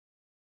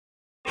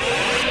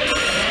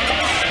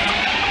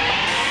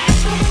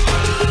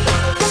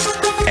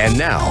And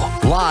now,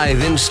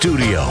 live in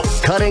studio,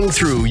 cutting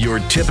through your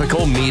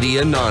typical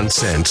media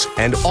nonsense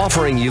and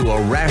offering you a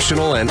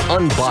rational and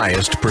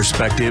unbiased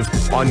perspective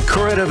on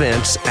current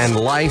events and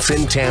life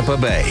in Tampa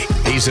Bay.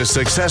 He's a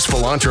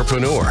successful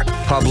entrepreneur,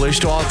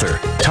 published author,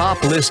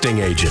 top listing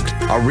agent,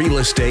 a real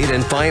estate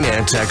and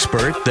finance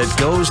expert that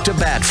goes to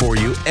bat for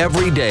you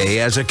every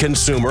day as a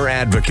consumer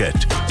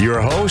advocate.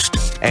 Your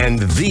host and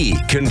the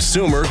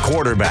consumer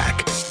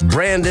quarterback,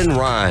 Brandon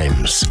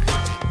Rhymes.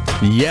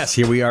 Yes,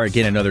 here we are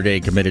again, another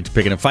day committed to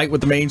picking a fight with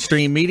the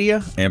mainstream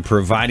media and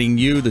providing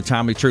you the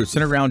timely truth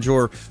centered around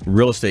your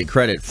real estate,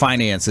 credit,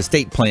 finance,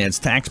 estate plans,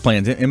 tax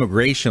plans, and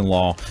immigration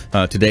law.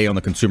 Today on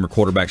the Consumer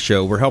Quarterback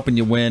Show, we're helping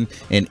you win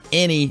in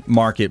any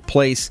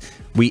marketplace.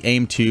 We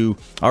aim to,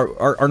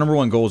 our number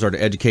one goals are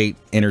to educate,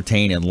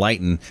 entertain,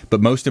 enlighten,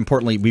 but most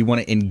importantly, we want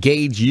to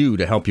engage you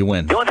to help you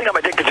win. The only thing I'm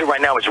addicted to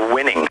right now is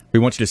winning. We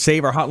want you to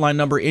save our hotline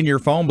number in your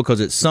phone because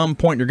at some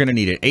point you're going to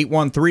need it.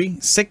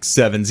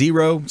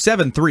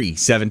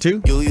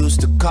 813-670-7372. You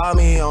used to call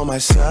me on my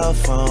cell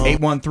phone.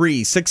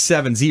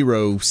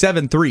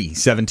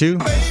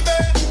 813-670-7372.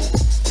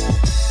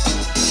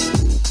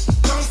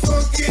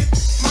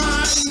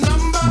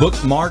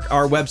 Bookmark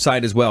our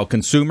website as well,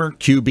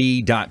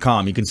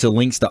 consumerqb.com. You can see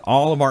links to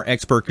all of our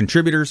expert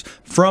contributors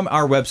from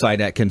our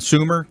website at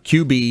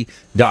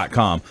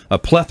consumerqb.com. A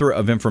plethora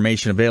of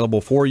information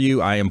available for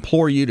you. I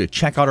implore you to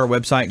check out our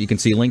website. You can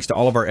see links to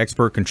all of our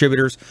expert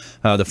contributors,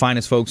 the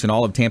finest folks in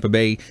all of Tampa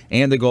Bay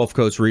and the Gulf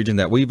Coast region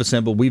that we've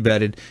assembled, we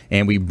vetted,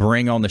 and we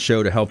bring on the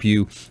show to help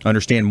you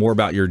understand more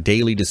about your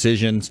daily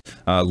decisions,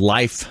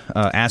 life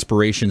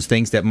aspirations,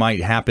 things that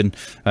might happen.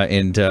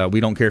 And we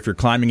don't care if you're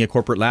climbing a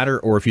corporate ladder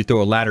or if you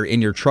throw a ladder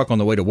in your truck on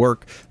the way to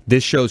work.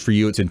 This show's for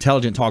you. It's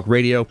Intelligent Talk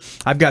Radio.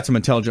 I've got some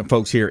intelligent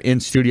folks here in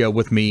studio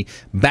with me.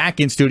 Back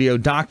in studio,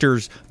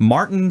 Doctors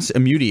Martins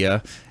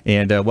Amudia,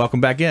 and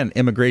welcome back in,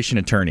 immigration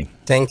attorney.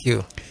 Thank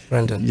you,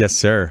 Brendan. Yes,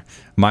 sir.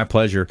 My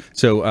pleasure.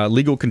 So,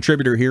 legal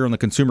contributor here on the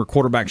Consumer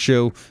Quarterback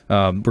Show.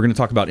 We're going to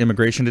talk about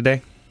immigration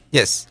today.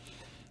 Yes.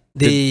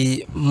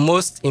 The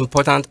most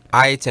important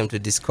item to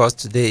discuss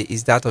today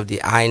is that of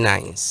the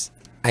I-9s.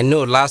 I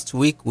know last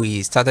week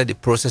we started the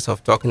process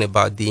of talking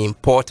about the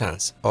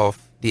importance of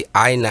the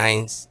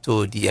I-9s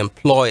to the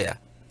employer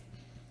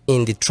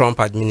in the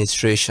Trump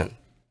administration.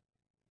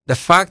 The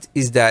fact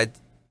is that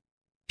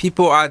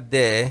people out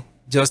there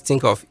just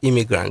think of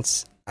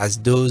immigrants as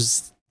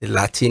those, the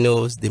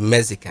Latinos, the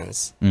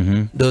Mexicans,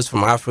 those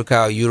from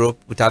Africa or Europe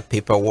without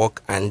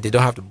paperwork, and they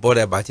don't have to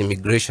bother about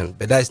immigration.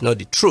 But that is not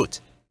the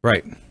truth.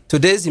 Right.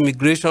 Today's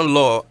immigration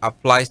law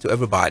applies to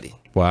everybody.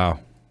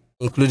 Wow.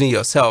 Including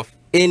yourself.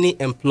 Any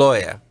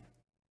employer.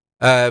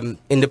 In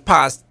the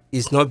past,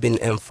 it's not been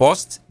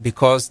enforced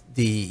because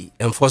the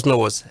enforcement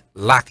was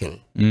lacking.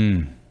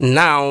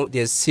 Now,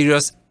 there's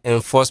serious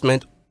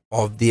enforcement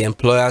of the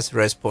employer's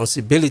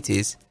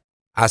responsibilities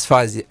as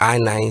far as the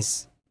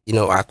I-9s,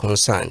 are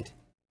concerned.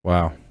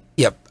 Wow.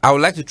 Yep. I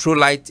would like to throw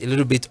light a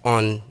little bit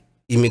on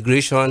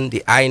immigration,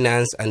 the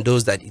I-9s, and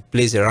those that it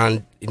plays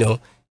around,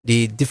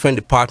 the different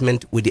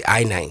department with the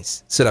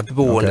I-9s, so that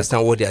people will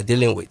understand what they are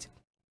dealing with.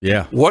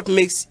 Yeah. What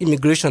makes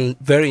immigration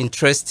very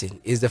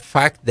interesting is the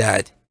fact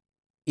that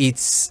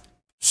it's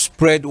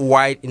spread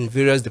wide in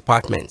various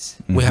departments.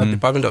 We have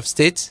Department of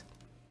State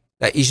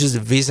that issues the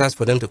visas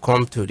for them to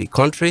come to the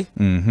country.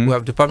 We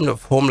have Department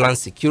of Homeland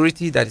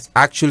Security that is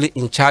actually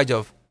in charge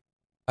of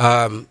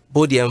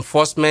both the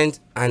enforcement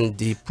and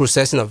the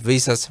processing of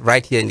visas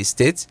right here in the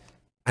States.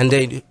 And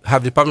then you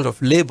have Department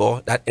of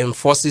Labor that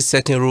enforces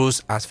certain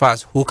rules as far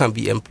as who can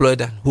be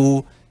employed and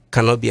who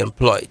cannot be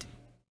employed.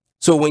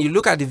 So when you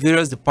look at the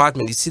various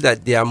departments, you see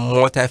that there are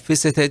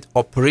multifaceted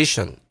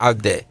operation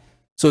out there.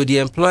 So the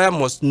employer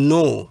must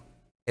know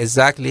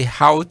exactly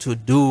how to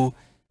do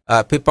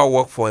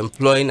paperwork for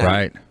employing,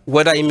 right,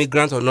 whether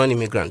immigrant or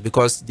non-immigrant,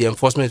 because the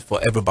enforcement is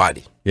for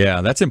everybody.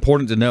 Yeah, that's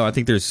important to know. I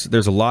think there's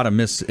a lot of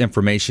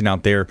misinformation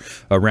out there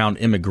around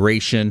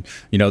immigration.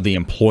 The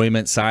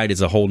employment side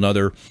is a whole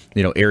nother,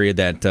 area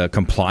that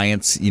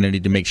compliance,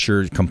 need to make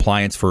sure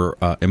compliance for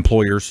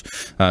employers.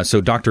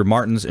 So Dr.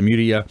 Martins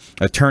Amudia,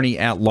 attorney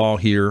at law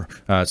here,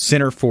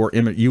 Center for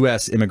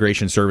U.S.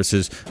 Immigration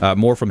Services.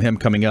 More from him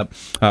coming up.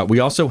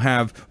 We also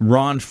have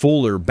Ron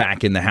Fuller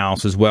back in the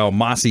house as well.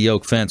 Mossy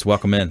Oak Fence,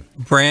 welcome in.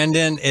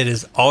 Brandon, it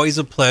is always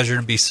a pleasure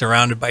to be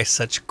surrounded by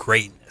such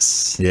greatness.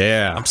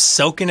 Yeah. I'm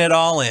soaking it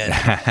all in.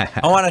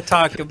 I want to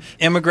talk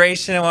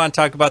immigration. I want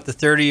to talk about the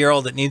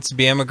 30-year-old that needs to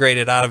be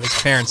immigrated out of his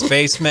parents'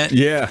 basement.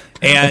 Yeah.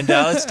 And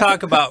let's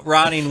talk about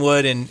rotting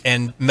wood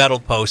and metal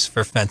posts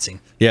for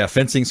fencing. Yeah,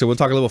 fencing. So we'll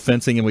talk a little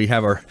fencing, and we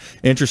have our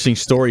interesting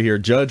story here.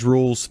 Judge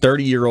rules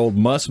 30-year-old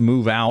must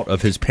move out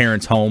of his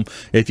parents' home.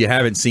 If you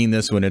haven't seen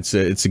this one,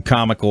 it's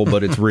comical,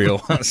 but it's real.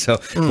 So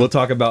we'll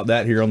talk about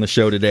that here on the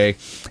show today.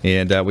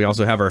 And we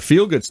also have our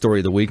feel-good story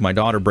of the week. My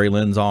daughter,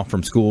 Braylon's off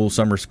from school,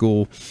 summer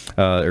school,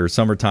 or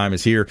summertime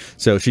is here.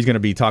 So she's going to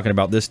be talking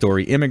about this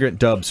story. Immigrant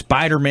dubbed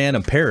Spider-Man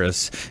of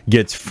Paris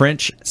gets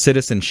French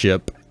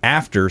citizenship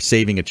after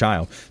saving a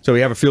child. So we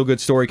have a feel-good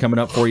story coming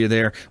up for you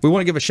there. We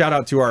want to give a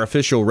shout-out to our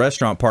official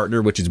restaurant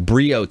partner, which is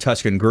Brio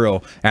Tuscan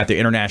Grill at the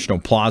International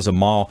Plaza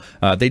Mall.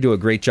 They do a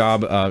great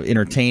job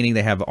entertaining.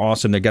 They've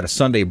got a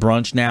Sunday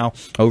brunch now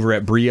over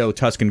at Brio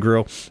Tuscan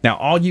Grill. Now,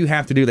 all you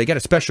have to do, they got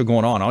a special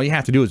going on. All you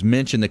have to do is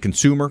mention the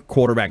Consumer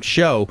Quarterback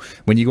Show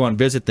when you go and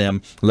visit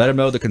them. Let them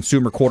know the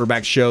Consumer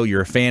Quarterback Show,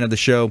 you're a fan of the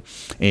show,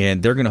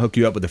 and they're going to hook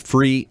you up with a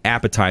free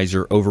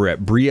appetizer over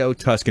at Brio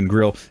Tuscan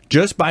Grill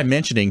just by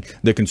mentioning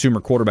the Consumer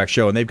Quarterback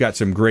Show. And they've got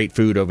some great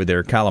food over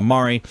there.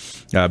 Calamari,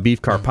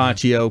 beef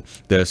carpaccio,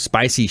 the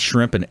spicy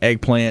shrimp and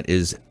eggplant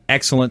is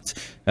excellent.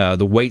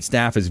 The wait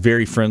staff is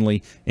very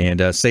friendly,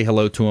 and say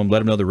hello to them. Let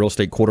them know the Real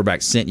Estate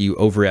Quarterback sent you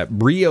over at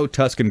Brio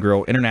Tuscan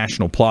Grill,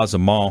 International Plaza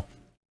Mall.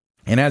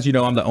 And as you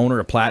know, I'm the owner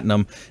of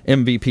Platinum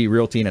MVP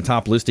Realty and a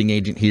top listing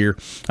agent here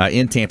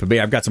in Tampa Bay.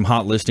 I've got some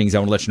hot listings I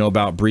want to let you know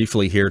about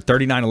briefly here.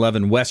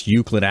 3911 West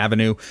Euclid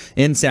Avenue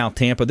in South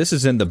Tampa. This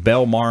is in the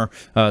Belmar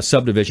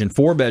subdivision.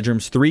 4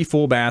 bedrooms, 3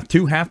 full bath,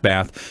 2 half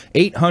bath,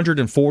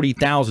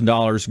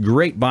 $840,000.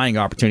 Great buying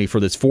opportunity for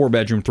this 4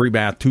 bedroom, 3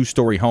 bath,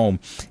 2-story home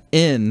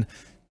in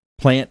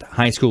Plant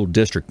High School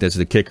District. That's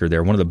the kicker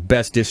there. One of the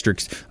best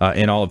districts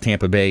in all of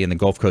Tampa Bay and the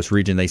Gulf Coast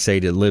region, they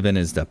say, to live in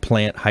is the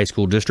Plant High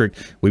School District.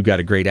 We've got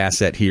a great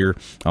asset here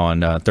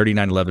on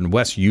 3911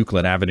 West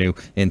Euclid Avenue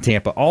in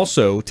Tampa.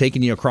 Also,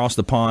 taking you across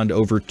the pond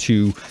over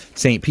to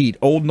St. Pete,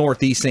 Old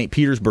Northeast St.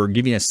 Petersburg,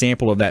 giving you a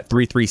sample of that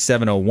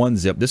 33701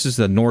 zip. This is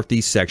the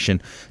northeast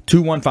section,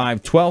 215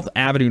 12th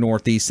Avenue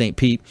Northeast, St.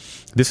 Pete.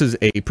 This is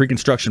a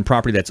pre-construction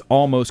property that's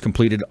almost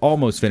completed,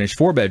 almost finished.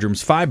 4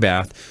 bedrooms, 5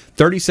 bath,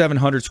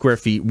 3,700 square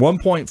feet.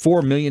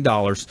 $1.4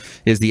 million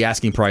is the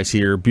asking price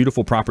here.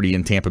 Beautiful property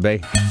in Tampa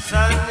Bay.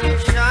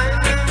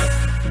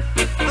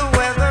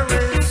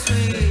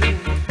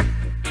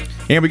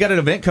 And we got an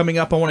event coming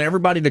up. I want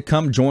everybody to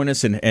come join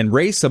us and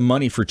raise some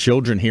money for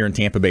children here in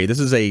Tampa Bay. This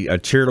is a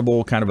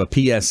charitable kind of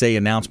a PSA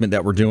announcement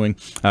that we're doing.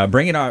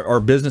 Bringing our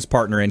business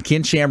partner in.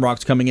 Ken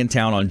Shamrock's coming in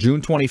town on June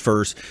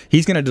 21st.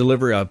 He's going to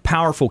deliver a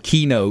powerful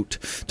keynote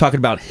talking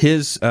about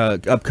his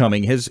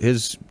upcoming,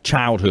 his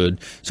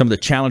childhood, some of the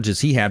challenges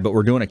he had. But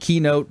we're doing a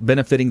keynote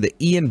benefiting the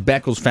Ian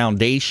Beckles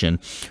Foundation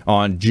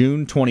on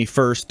June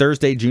 21st,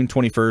 Thursday, June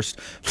 21st,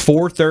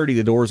 4:30.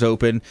 The doors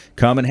open.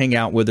 Come and hang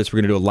out with us. We're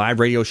going to do a live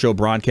radio show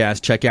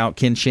broadcast. Check out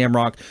Ken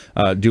Shamrock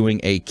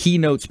doing a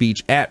keynote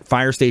speech at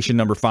Fire Station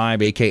number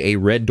 5, a.k.a.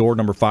 Red Door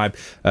number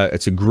 5.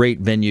 It's a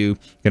great venue.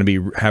 Going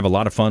to have a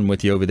lot of fun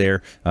with you over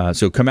there.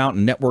 So come out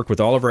and network with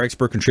all of our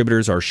expert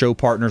contributors. Our show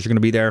partners are going to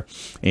be there.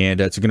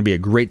 And it's going to be a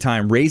great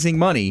time raising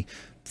money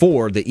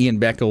for the Ian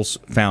Beckles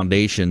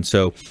Foundation.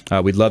 So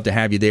we'd love to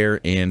have you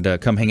there and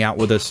come hang out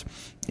with us.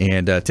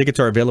 And tickets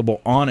are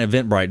available on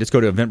Eventbrite. Just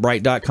go to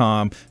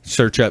eventbrite.com,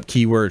 search up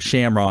keyword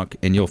Shamrock,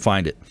 and you'll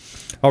find it.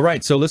 All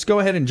right, so let's go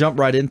ahead and jump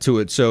right into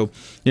it. So,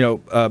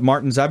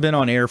 Martins, I've been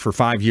on air for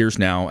 5 years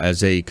now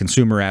as a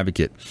consumer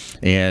advocate,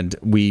 and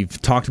we've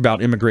talked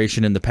about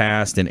immigration in the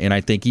past, and I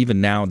think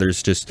even now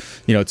there's just,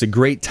 it's a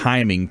great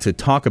timing to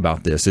talk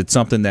about this. It's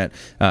something that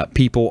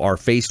people are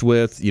faced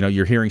with.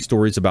 You're hearing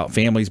stories about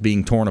families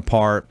being torn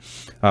apart.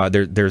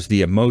 There's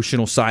the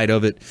emotional side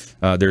of it.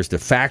 There's the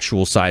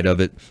factual side of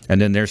it, and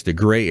then there's the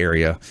gray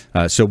area.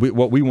 So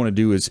what we want to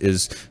do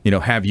is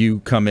have you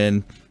come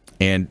in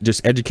and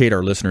just educate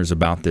our listeners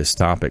about this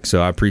topic.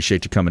 So I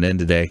appreciate you coming in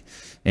today.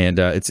 And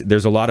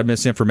there's a lot of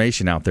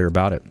misinformation out there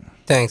about it.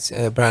 Thanks,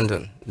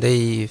 Brandon.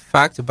 The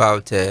fact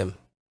about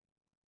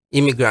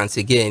immigrants,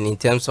 again, in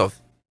terms of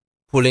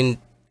pulling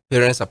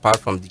parents apart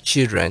from the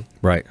children,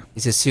 right,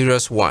 is a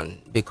serious one.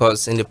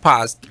 Because in the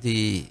past,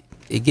 the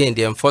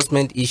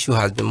enforcement issue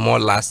has been more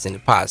lax in the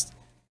past.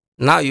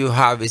 Now you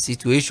have a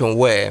situation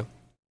where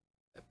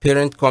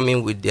parents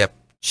coming with their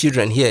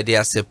children here, they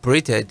are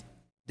separated.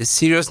 The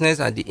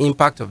seriousness and the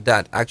impact of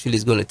that actually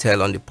is going to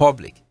tell on the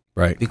public.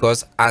 Right.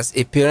 Because as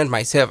a parent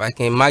myself, I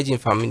can imagine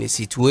if I'm in a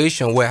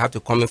situation where I have to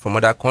come in from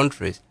other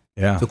countries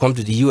to come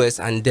to the U.S.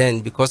 and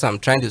then because I'm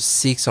trying to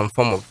seek some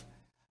form of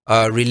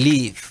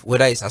relief,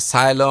 whether it's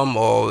asylum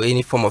or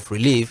any form of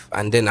relief,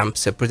 and then I'm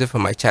separated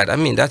from my child. I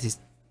mean, that is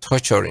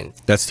torturing.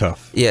 That's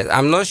tough. Yes,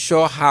 I'm not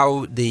sure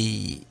how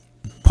the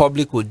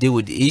public will deal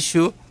with the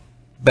issue,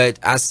 but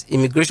as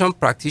immigration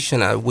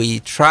practitioners, we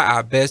try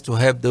our best to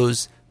help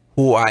those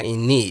who are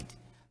in need,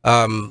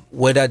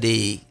 whether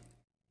they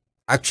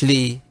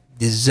actually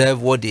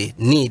deserve what they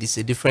need is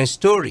a different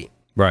story.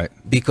 Right.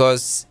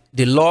 Because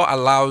the law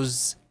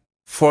allows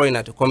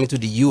foreigner to come into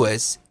the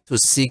U.S. to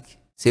seek,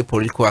 say,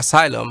 political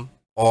asylum,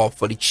 or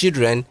for the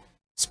children,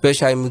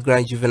 special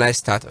immigrant juvenile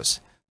status.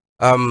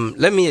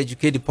 Let me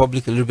educate the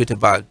public a little bit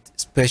about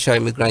special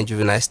immigrant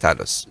juvenile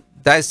status.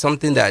 That is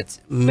something that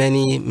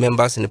many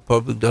members in the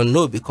public don't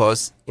know,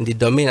 because in the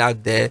domain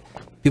out there,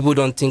 people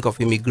don't think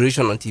of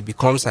immigration until it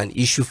becomes an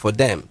issue for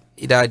them.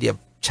 Either their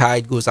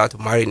child goes out to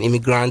marry an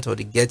immigrant, or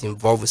they get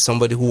involved with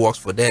somebody who works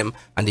for them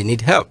and they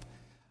need help.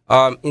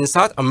 In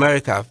South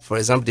America, for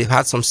example, they've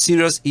had some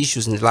serious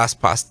issues in the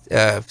past,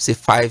 say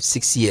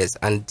 5-6 years,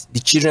 and the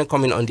children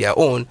coming on their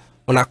own,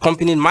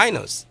 unaccompanied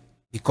minors,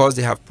 because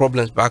they have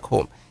problems back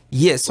home.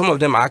 yes, some of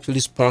them are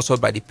actually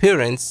sponsored by the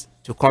parents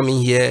to come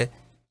in here,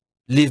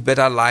 live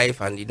better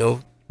life, and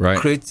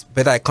create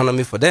better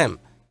economy for them.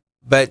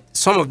 But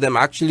some of them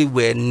actually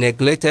were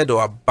neglected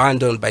or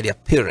abandoned by their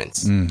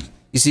parents.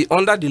 You see,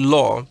 under the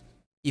law,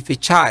 if a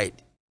child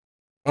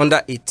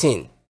under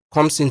 18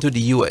 comes into the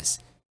U.S.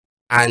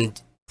 and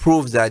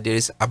proves that there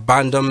is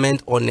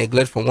abandonment or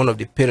neglect from one of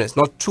the parents,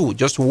 not two,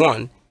 just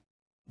one,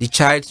 the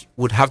child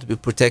would have to be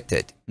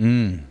protected.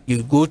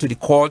 You go to the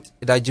court,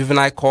 either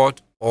juvenile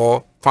court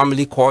or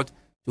family court,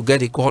 to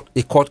get a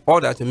court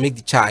order to make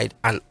the child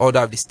an order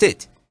of the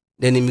state.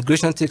 Then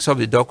immigration takes up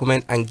the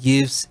document and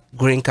gives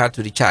green card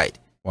to the child.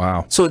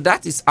 Wow. So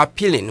that is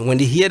appealing. When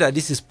they hear that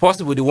this is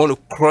possible, they want to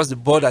cross the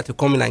border to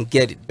come in and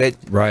get it. But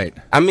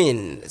I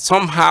mean,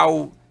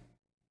 somehow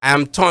I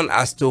am torn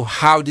as to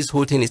how this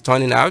whole thing is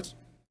turning out.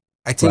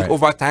 I think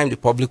over time the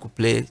public will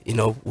play,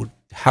 would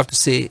have to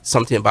say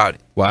something about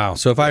it. Wow.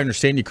 So if I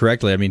understand you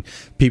correctly, I mean,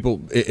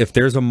 people, if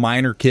there's a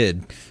minor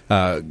kid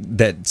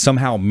that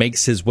somehow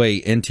makes his way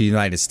into the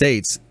United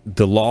States,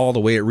 the law, the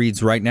way it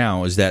reads right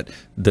now, is that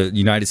the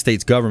United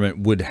States government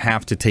would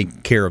have to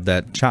take care of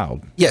that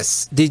child.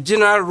 Yes. The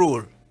general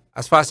rule,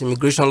 as far as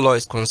immigration law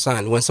is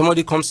concerned, when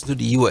somebody comes into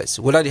the U.S.,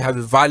 whether they have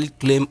a valid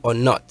claim or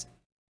not,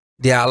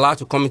 they are allowed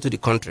to come into the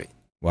country.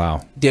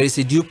 Wow. There is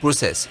a due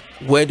process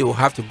where they will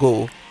have to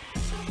go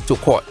to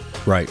court.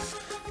 Right.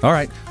 All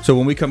right. So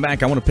when we come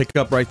back, I want to pick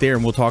up right there,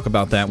 and we'll talk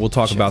about that. We'll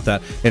talk about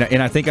that,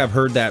 and I think I've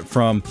heard that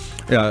from,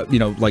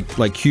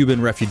 like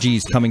Cuban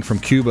refugees coming from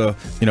Cuba.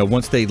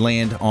 Once they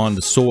land on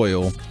the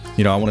soil,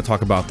 I want to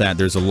talk about that.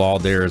 There's a law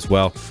there as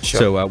well. Sure.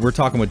 So we're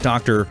talking with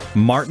Dr.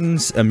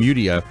 Martins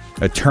Amudia,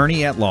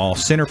 attorney at law,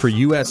 Center for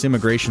U.S.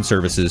 Immigration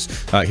Services,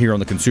 here on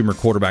the Consumer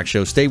Quarterback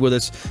Show. Stay with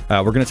us.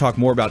 We're going to talk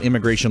more about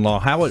immigration law,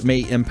 how it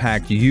may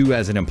impact you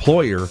as an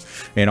employer,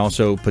 and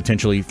also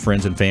potentially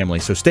friends and family.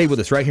 So stay with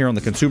us right here on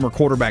the Consumer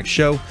Quarterback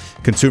Show,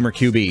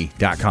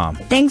 ConsumerQB.com.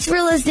 Thanks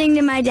for listening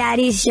to my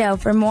daddy's show.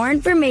 For more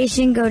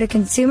information, go to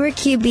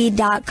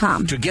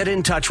ConsumerQB.com. To get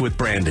in touch with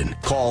Brandon,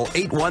 call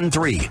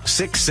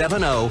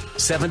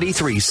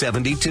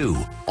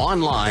 813-670-7372.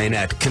 Online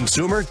at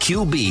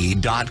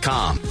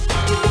ConsumerQB.com.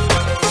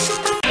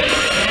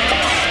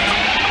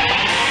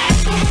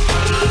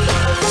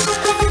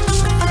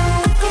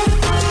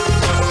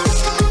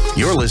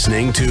 You're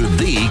listening to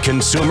The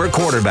Consumer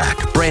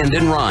Quarterback,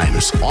 Brandon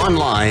Rhymes,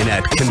 online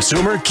at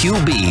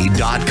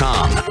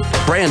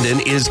ConsumerQB.com.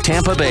 Brandon is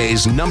Tampa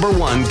Bay's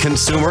 #1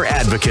 consumer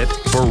advocate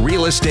for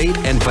real estate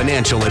and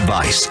financial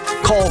advice.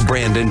 Call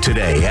Brandon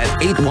today at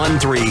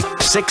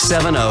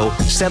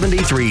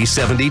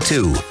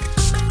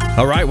 813-670-7372.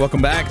 All right,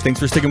 welcome back. Thanks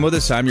for sticking with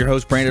us. I'm your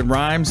host, Brandon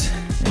Rhymes,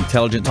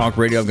 Intelligent Talk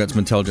Radio. I've got some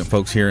intelligent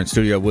folks here in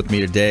studio with me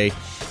today,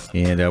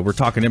 and we're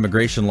talking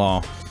immigration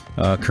law.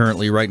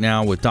 Currently right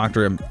now with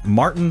Dr.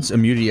 Martins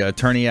Amudia,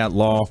 attorney at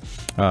law,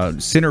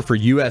 Center for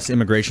U.S.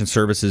 Immigration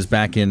Services,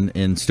 back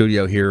in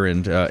studio here,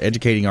 and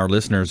educating our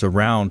listeners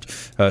around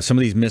some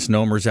of these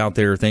misnomers out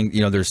there.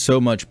 There's so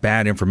much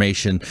bad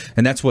information,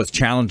 and that's what's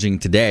challenging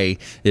today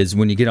is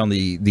when you get on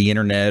the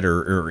internet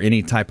or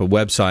any type of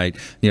website,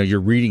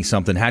 you're reading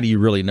something. How do you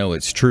really know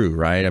it's true,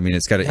 right? I mean,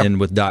 it's got to end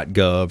with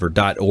 .gov or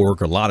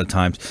 .org a lot of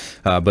times,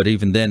 but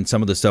even then,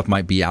 some of the stuff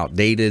might be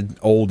outdated,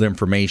 old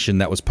information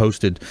that was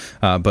posted,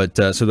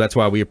 so that's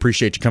why we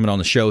appreciate you coming on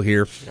the show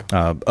here.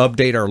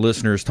 Update our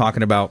listeners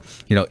talking about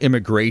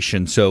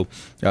immigration. So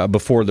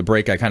before the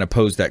break, I kind of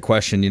posed that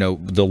question.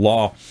 The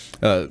law,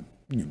 and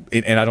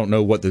I don't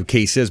know what the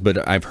case is,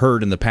 but I've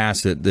heard in the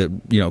past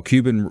that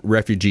Cuban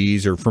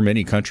refugees, or from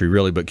any country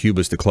really, but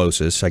Cuba's the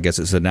closest. I guess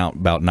it's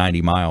about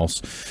 90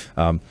 miles.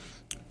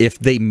 If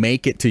they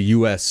make it to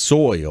U.S.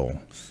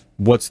 soil,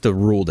 what's the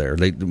rule there?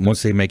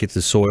 Once they make it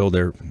to soil,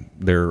 they're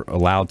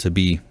allowed to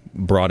be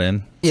brought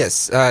in?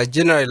 Yes,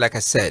 generally, like I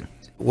said,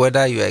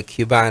 whether you're a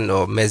Cuban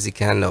or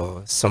Mexican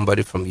or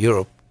somebody from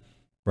Europe,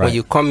 when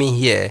you come in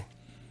here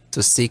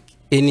to seek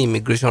any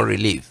immigration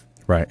relief,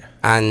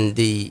 and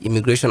the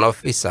immigration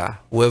officer,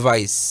 whoever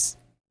is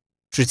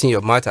treating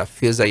your matter,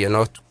 feels that you're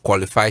not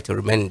qualified to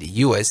remain in the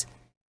U.S.,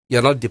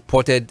 you're not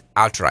deported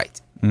outright.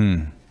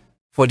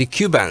 For the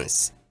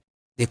Cubans,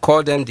 they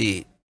call them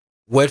the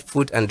wet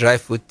foot and dry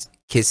foot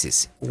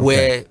cases,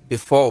 where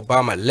before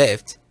Obama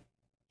left,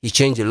 he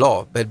changed the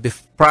law. But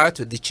prior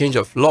to the change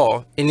of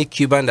law, any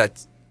Cuban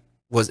that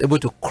was able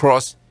to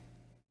cross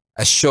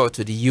ashore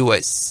to the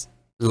U.S.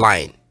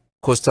 line,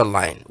 coastal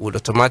line, would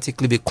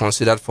automatically be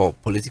considered for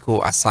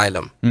political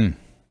asylum.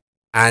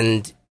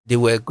 And they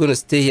were going to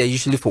stay here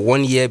usually for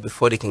 1 year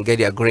before they can get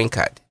their green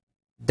card.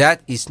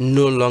 That is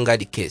no longer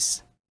the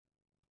case.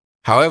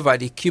 However,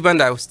 the Cuban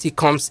that still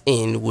comes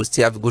in will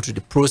still have to go through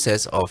the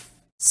process of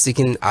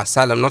seeking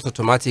asylum, not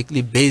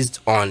automatically based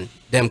on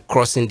them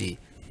crossing the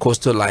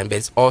coastal line, but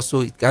it's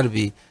got to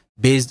be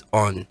based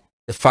on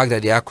the fact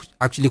that they are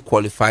actually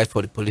qualified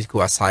for the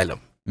political asylum.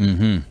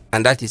 And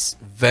that is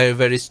very,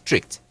 very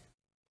strict.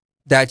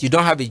 That you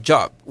don't have a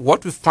job.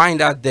 What we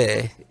find out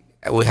there,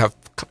 we have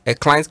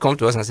clients come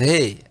to us and say,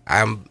 hey,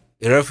 I'm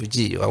a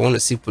refugee. I want to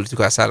seek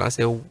political asylum. I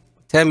say,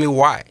 tell me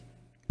why.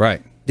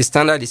 Right. The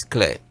standard is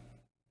clear.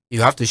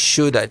 you have to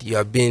show that you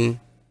have been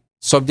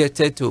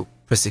subjected to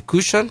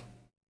persecution,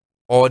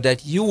 or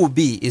that you will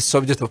be a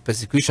subject of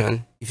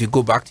persecution if you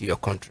go back to your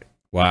country.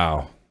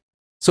 Wow.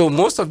 So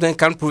most of them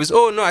can prove,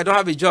 oh, no, I don't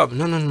have a job.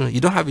 No.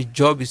 You don't have a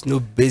job is no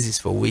basis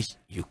for which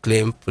you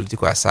claim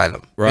political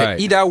asylum. Right. But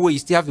either way, you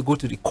still have to go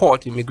to the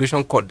court,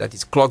 immigration court that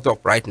is clogged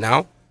up right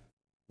now,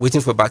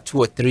 waiting for about 2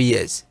 or 3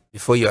 years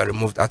before you are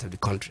removed out of the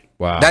country.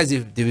 Wow. That's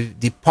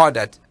the part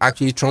that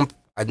actually Trump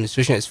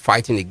administration is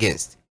fighting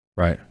against.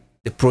 Right.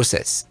 The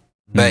process.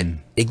 But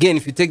again,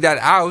 if you take that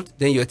out,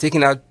 then you're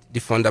taking out the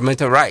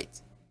fundamental right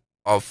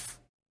of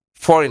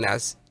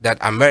foreigners that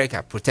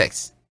America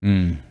protects.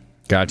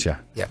 Gotcha.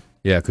 Yeah.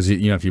 Yeah, because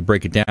if you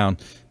break it down,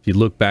 if you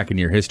look back into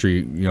your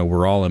history,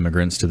 we're all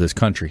immigrants to this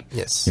country.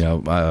 Yes.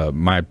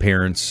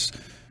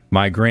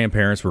 My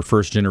grandparents were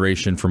first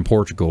generation from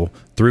Portugal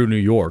through New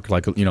York.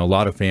 Like a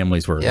lot of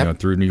families were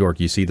through New York.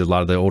 You see a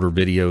lot of the older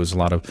videos, a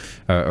lot of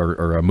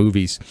or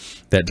movies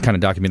that kind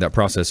of document that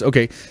process.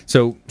 Okay,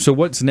 so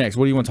what's next?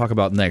 What do you want to talk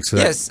about next?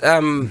 Yes.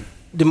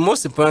 The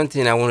most important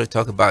thing I want to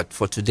talk about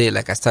for today,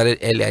 like I started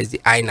earlier, is the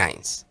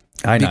I-9s.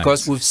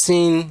 Because we've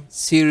seen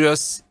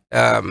serious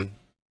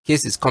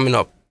cases coming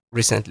up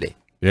recently.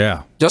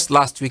 Yeah. Just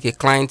last week, a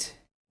client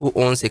who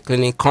owns a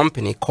cleaning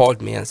company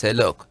called me and said,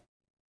 look,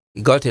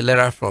 he got a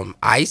letter from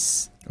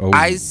ICE. Oh.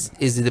 ICE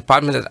is the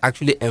department that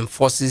actually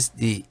enforces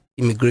the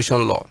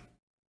immigration law.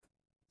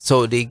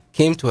 So they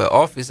came to her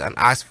office and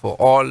asked for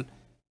all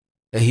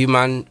the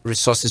human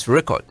resources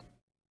record.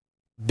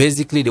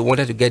 Basically, they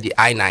wanted to get the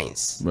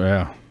I-9s.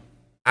 Yeah.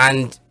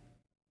 And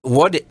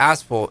what they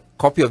asked for,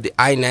 copy of the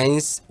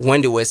I-9s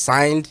when they were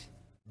signed,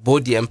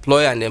 both the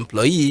employer and the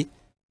employee,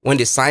 when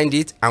they signed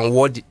it, and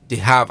what they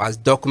have as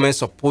documents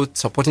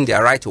supporting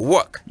their right to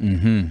work.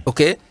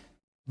 Okay?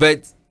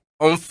 But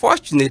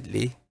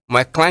unfortunately,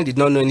 my client did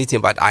not know anything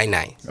about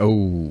I-9.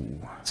 Oh.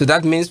 So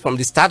that means from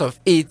the start of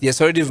it,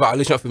 there's already a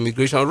violation of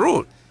immigration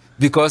rule.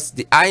 Because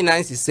the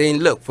I-9s is saying,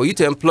 look, for you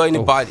to employ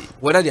anybody,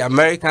 whether they're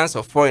Americans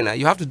or foreigner,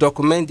 you have to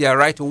document their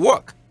right to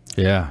work.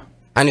 Yeah.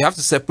 And you have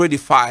to separate the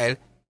file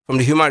from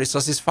the human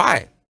resources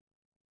file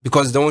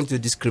because they don't want to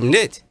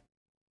discriminate.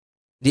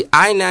 The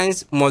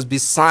I-9s must be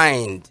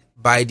signed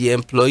by the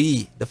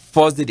employee the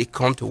first day they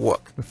come to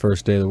work. The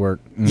first day of the work.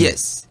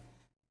 Yes.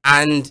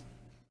 And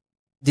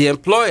the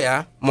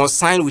employer must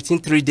sign within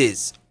 3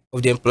 days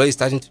of the employee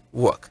starting to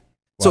work.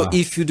 Wow. So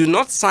if you do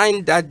not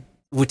sign that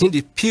within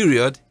the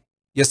period,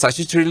 you're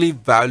statutorily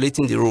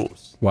violating the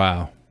rules.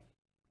 Wow.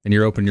 And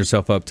you're opening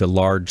yourself up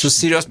to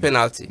serious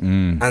penalty.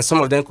 And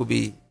some of them could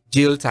be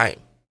jail time.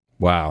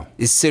 Wow.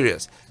 It's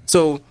serious.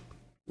 So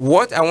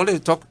what I wanted to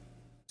talk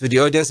to the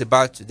audience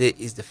about today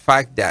is the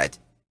fact that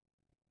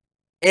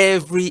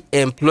every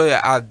employer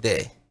out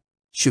there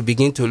should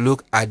begin to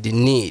look at the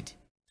need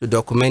to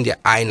document their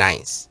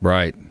I-9s.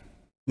 Right.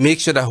 Make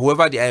sure that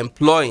whoever they are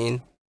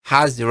employing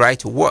has the right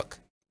to work.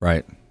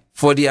 Right.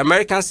 For the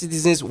American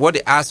citizens, what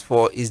they ask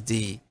for is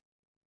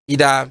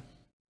either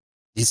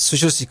the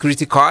social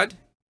security card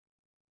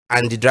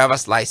and the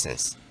driver's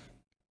license.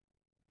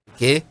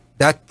 Okay?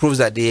 That proves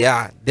that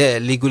they're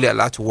legally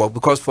allowed to work.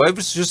 Because for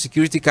every social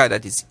security card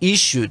that is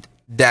issued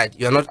that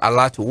you're not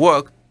allowed to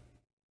work,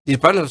 the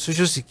Department of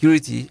Social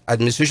Security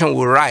Administration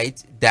will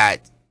write that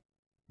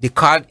the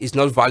card is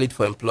not valid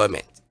for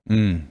employment.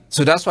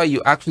 So that's why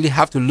you actually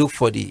have to look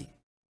for the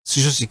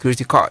social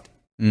security card.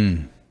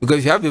 Because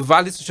if you have a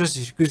valid social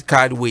security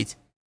card with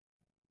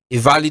a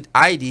valid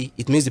ID,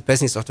 it means the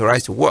person is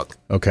authorized to work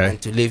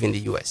and to live in the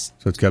U.S.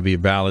 So it's got to be a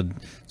valid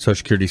social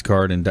security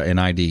card and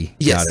ID.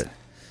 Yes. Got it.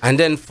 And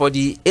then for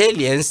the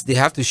aliens, they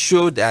have to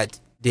show that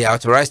they are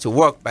authorized to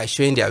work by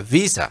showing their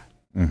visa.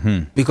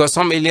 Because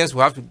some aliens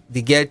will have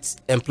to get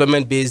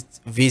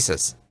employment-based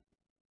visas.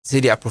 Say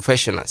they are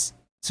professionals.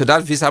 So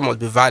that visa must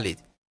be valid.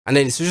 And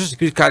then the social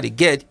security card they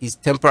get is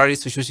temporary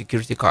social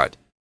security card.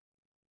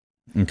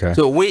 Okay.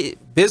 So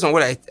based on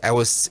what I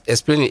was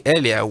explaining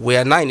earlier, we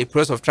are now in the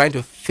process of trying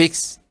to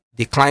fix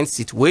the client's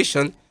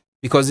situation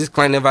because this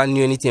client never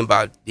knew anything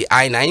about the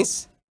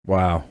I-9s.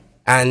 Wow.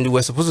 And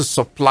we're supposed to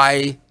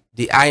supply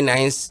the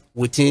I-9s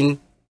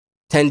within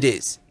 10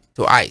 days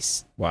to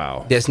ICE.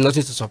 Wow. There's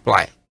nothing to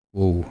supply.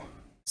 Ooh.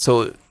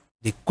 So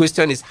the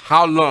question is,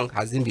 how long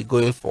has it been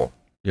going for?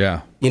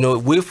 Yeah.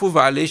 Willful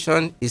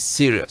violation is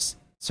serious.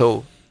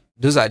 So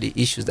those are the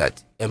issues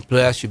that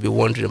employers should be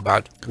wondering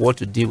about what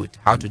to deal with,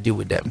 how to deal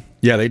with them.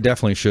 Yeah, they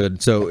definitely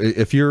should. So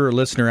if you're a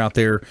listener out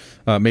there,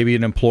 maybe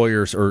an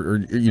employer or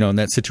in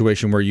that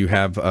situation where you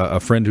have a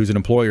friend who's an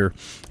employer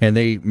and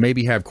they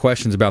maybe have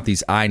questions about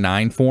these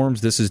I-9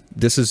 forms, this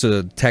is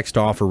a text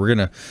offer. We're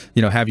going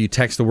to have you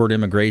text the word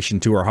immigration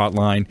to our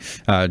hotline.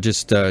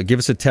 Just give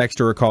us a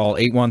text or a call,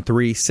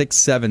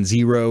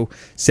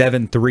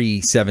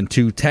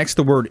 813-670-7372. Text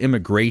the word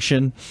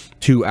immigration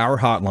to our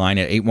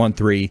hotline at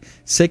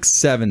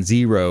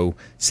 813-670-7372.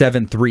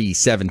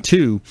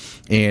 813-670-7372.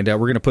 And we're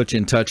going to put you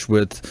in touch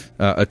with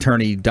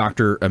attorney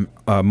Dr.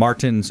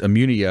 Martins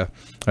Amunia,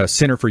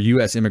 Center for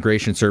U.S.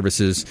 Immigration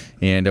Services.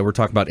 And we're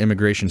talking about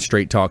immigration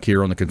straight talk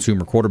here on the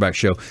Consumer Quarterback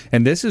Show.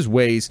 And this is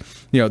ways,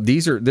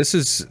 this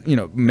is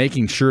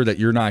making sure that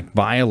you're not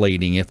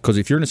violating it. Because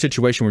if you're in a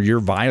situation where you're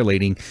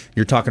violating,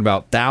 you're talking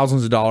about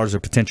thousands of dollars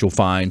of potential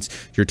fines.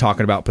 You're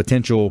talking about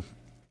potential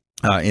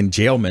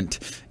enjailment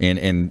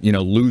and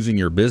losing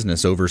your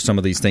business over some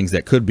of these things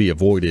that could be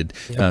avoided.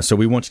 Yep. So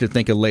we want you to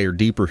think a layer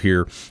deeper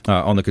here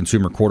on the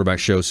Consumer Quarterback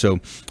Show. So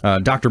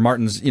Dr.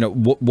 Martins,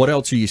 what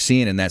else are you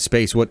seeing in that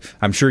space?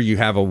 I'm sure you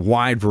have a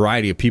wide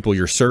variety of people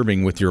you're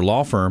serving with your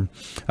law firm.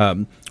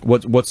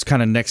 What's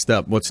kind of next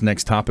up? What's the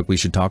next topic we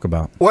should talk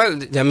about? Well,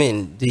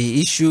 the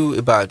issue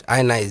about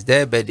INA is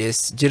there, but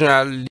there's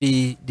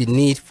generally the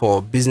need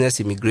for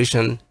business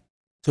immigration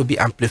to be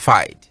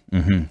amplified.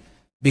 Mm-hmm.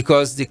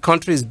 Because the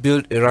country is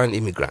built around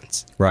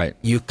immigrants. Right.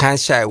 You can't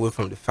shy away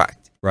from the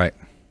fact. Right.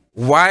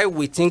 Why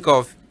we think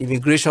of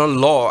immigration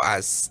law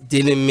as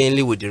dealing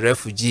mainly with the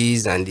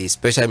refugees and the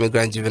special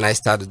immigrant juvenile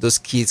status, those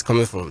kids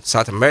coming from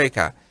South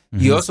America,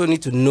 you also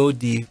need to know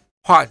the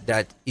part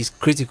that is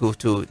critical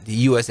to the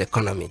U.S.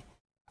 economy.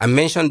 I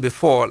mentioned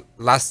before,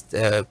 last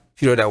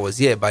period I was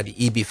here, about the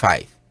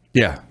EB-5.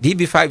 Yeah. The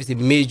EB-5 is a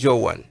major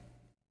one,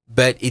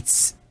 but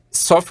it's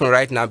suffering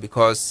right now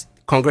because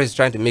Congress is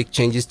trying to make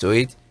changes to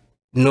it,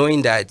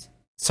 knowing that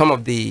some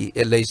of the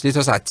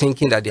legislators are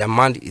thinking that the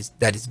amount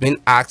that is being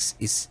asked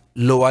is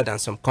lower than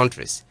some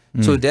countries.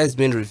 So that's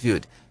been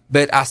reviewed.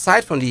 But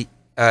aside from the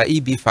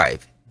EB-5,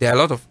 there are a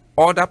lot of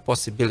other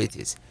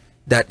possibilities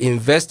that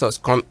investors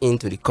come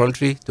into the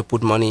country to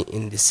put money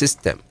in the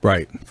system.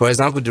 Right. For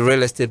example, the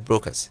real estate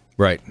brokers.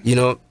 Right.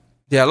 There are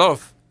a lot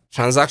of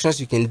transactions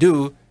you can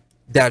do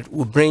that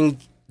will bring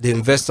the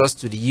investors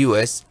to the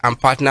U.S. and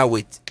partner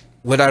with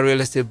whether real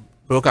estate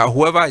broker or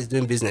whoever is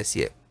doing business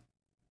here.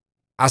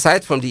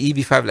 Aside from the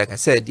EB-5, like I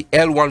said, the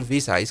L1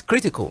 visa is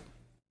critical.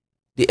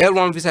 The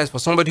L1 visa is for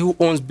somebody who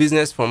owns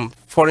business from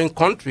foreign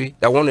country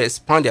that want to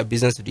expand their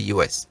business to the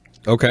U.S.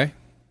 Okay.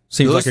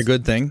 Seems like a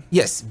good thing.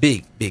 Yes,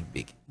 big.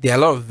 There are a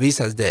lot of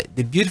visas there.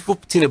 The beautiful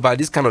thing about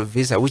this kind of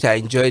visa, which I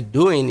enjoy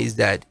doing, is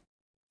that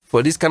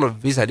for this kind of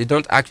visa, they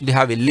don't actually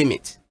have a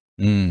limit.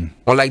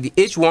 Unlike the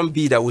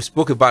H-1B that we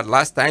spoke about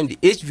last time, the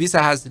H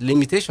visa has a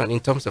limitation in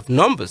terms of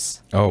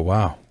numbers. Oh,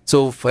 wow.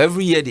 So for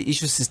every year, they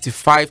issue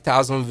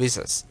 65,000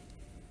 visas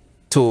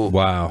to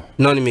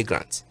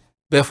non-immigrants.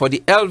 But for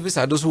the L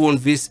visa, those who own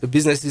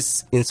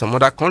businesses in some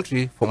other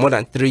country for more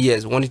than 3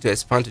 years wanting to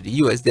expand to the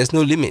U.S., there's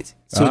no limit.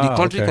 So the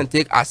country can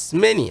take as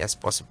many as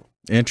possible.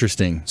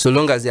 Interesting. So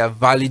long as they are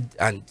valid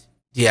and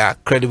they are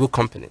credible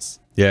companies.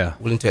 Yeah.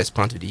 Willing to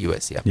expand to the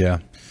U.S., Yeah,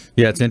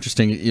 it's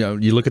interesting.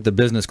 You look at the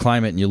business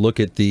climate and you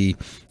look at the,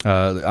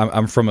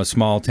 I'm from a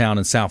small town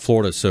in South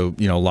Florida, so,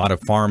 a lot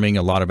of farming,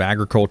 a lot of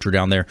agriculture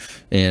down there.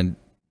 And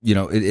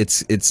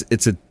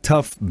it's a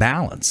tough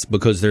balance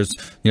because there's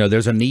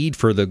a need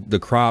for the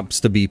crops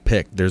to be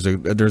picked. There's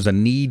a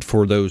need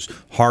for those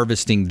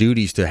harvesting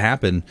duties to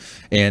happen,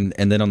 and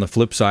then on the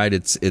flip side,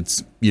 it's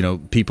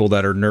people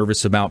that are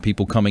nervous about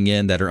people coming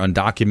in that are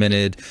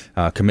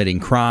undocumented, committing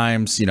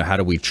crimes. How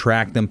do we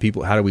track them?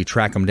 How do we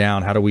track them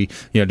down? How do we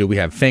do we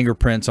have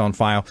fingerprints on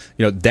file?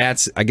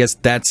 I guess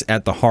that's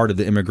at the heart of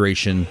the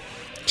immigration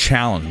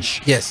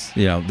challenge. Yes.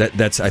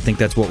 I think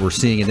that's what we're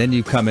seeing. And then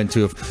you come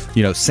into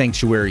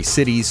sanctuary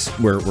cities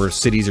where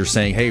cities are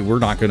saying, hey, we're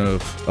not going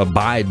to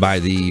abide by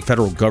the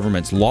federal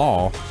government's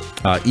law,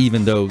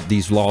 even though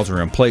these laws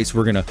are in place.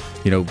 We're going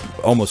to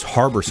almost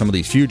harbor some of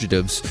these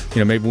fugitives.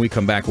 Maybe when we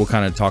come back, we'll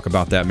kind of talk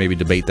about that, maybe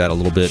debate that a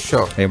little bit.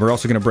 Sure. And we're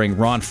also going to bring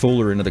Ron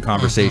Fuller into the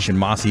conversation,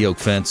 Mossy Oak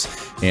Fence,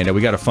 and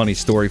we got a funny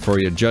story for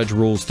you. Judge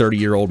rules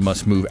 30-year-old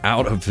must move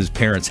out of his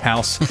parents'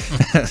 house.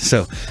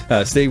 So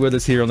stay with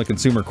us here on the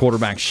Consumer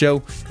Quarterback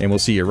Show, and we'll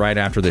see you right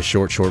after this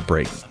short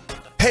break.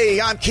 Hey,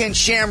 I'm Ken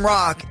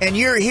Shamrock, and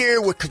you're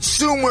here with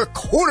Consumer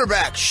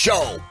Quarterback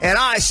Show. And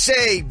I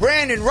say,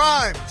 Brandon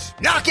Rhymes,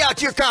 knock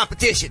out your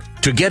competition.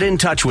 To get in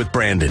touch with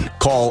Brandon,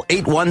 call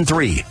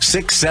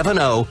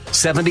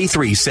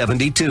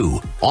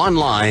 813-670-7372.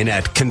 Online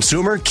at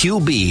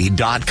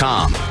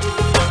consumerqb.com.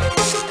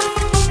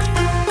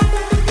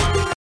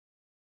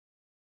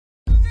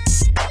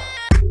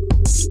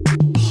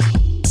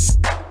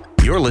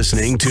 You're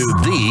listening to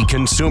the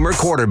Consumer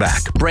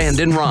Quarterback,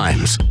 Brandon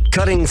Rhymes,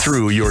 cutting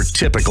through your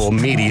typical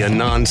media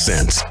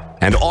nonsense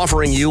and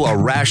offering you a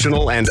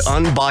rational and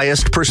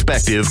unbiased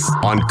perspective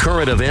on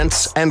current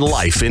events and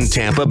life in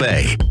Tampa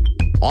Bay.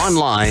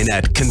 Online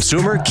at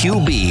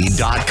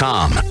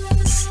consumerqb.com.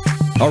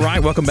 All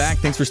right, welcome back.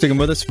 Thanks for sticking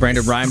with us.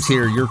 Brandon Rhymes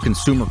here, your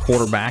Consumer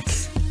Quarterback.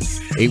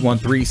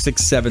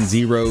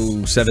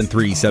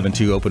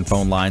 813-670-7372. Open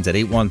phone lines at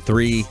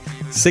 813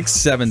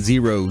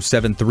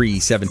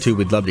 670-7372.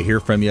 We'd love to hear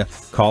from you.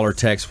 Call or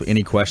text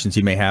any questions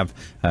you may have,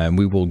 and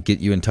we will get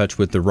you in touch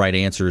with the right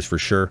answers for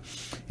sure.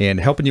 And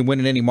helping you win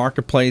in any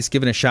marketplace,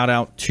 giving a shout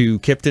out to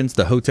Kipton's,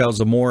 the Hotel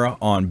Zamora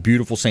on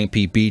beautiful St.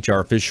 Pete Beach, our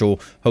official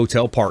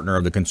hotel partner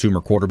of the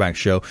Consumer Quarterback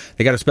Show.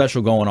 They got a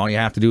special going. All you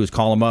have to do is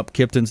call them up.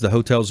 Kipton's, the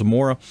Hotel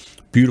Zamora,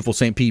 beautiful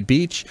St. Pete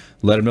Beach.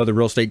 Let them know the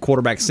Real Estate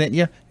Quarterback sent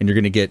you, and you're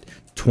going to get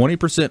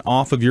 20%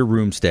 off of your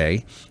room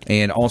stay.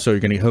 And also, you're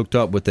going to get hooked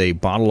up with a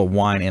bottle of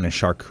wine and a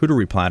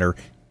charcuterie platter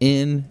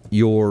in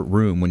your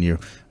room when you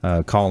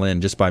call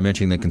in just by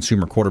mentioning the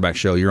Consumer Quarterback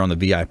Show. You're on the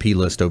VIP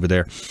list over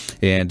there.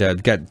 And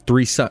got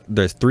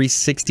the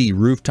 360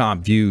 rooftop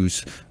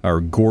views,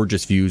 or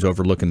gorgeous views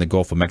overlooking the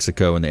Gulf of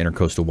Mexico and the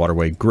Intercoastal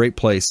Waterway. Great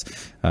place.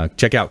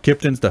 Check out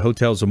Kipton's, the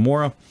Hotel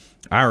Zamora,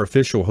 our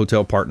official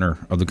hotel partner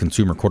of the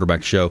Consumer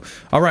Quarterback Show.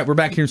 All right, we're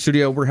back here in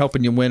studio. We're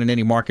helping you win in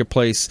any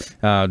marketplace.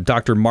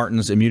 Dr.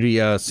 Martin's Immunity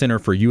Center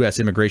for U.S.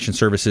 Immigration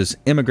Services,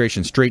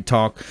 Immigration Straight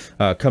Talk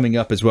coming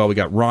up as well. We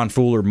got Ron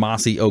Fuller,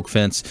 Mossy Oak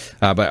Fence.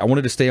 But I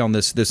wanted to stay on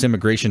this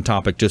immigration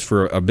topic just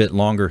for a bit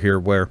longer here,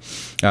 where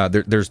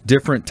there's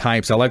different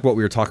types. I like what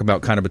we were talking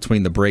about kind of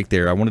between the break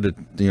there. I wanted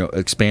to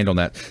expand on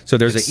that. So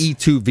there's an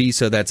E2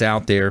 visa that's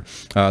out there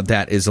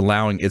that is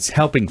it's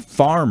helping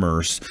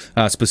farmers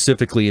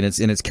specifically, and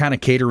it's kind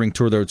of catering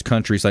to those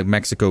countries like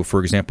Mexico,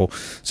 for example.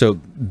 So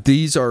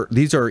these are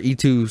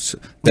E2s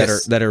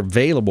that are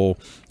available.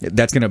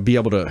 That's going to be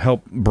able to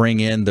help bring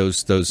in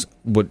those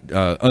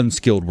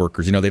unskilled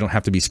workers. They don't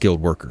have to be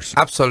skilled workers.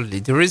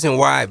 Absolutely. The reason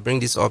why I bring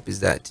this up is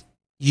that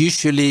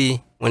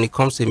usually when it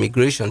comes to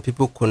immigration,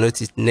 people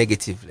connote it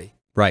negatively.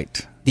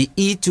 Right. The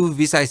E2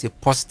 visa is a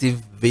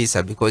positive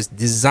visa because it's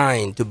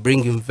designed to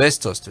bring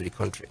investors to the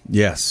country.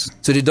 Yes.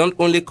 So they don't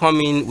only come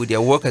in with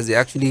their workers, they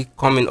actually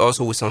come in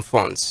also with some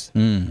funds.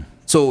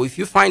 So if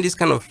you find this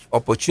kind of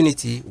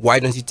opportunity, why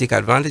don't you take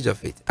advantage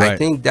of it? Right. I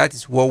think that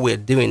is what we're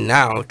doing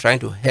now, trying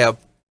to help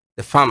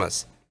the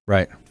farmers.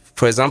 Right.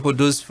 For example,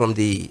 those from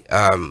the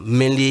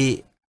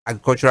mainly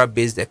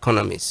agricultural-based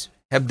economies,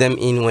 help them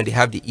in when they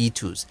have the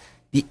E2s.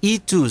 The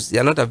E2s, they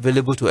are not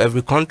available to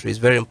every country. It's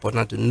very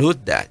important to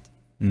note that.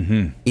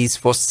 It's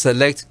for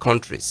select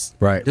countries.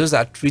 Right. Those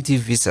are treaty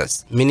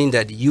visas, meaning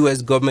that the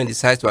U.S. government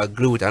decides to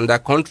agree with another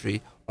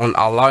country on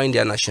allowing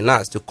their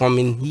nationals to come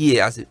in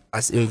here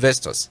as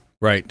investors.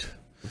 Right.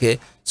 Okay.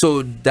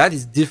 So that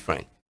is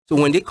different. So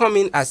when they come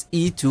in as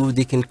E2,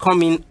 they can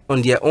come in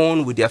on their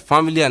own with their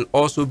family and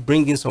also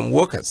bring in some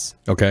workers.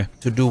 Okay.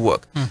 To do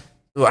work.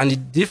 So, and the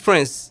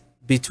difference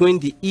between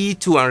the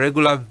E2 and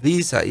regular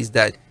visa is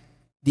that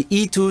the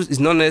E2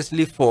 is not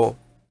necessarily for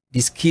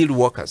the skilled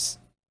workers,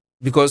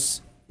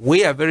 because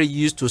we are very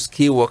used to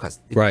skilled workers.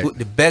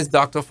 The best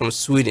doctor from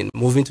Sweden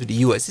moving to the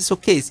US, it's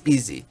okay, it's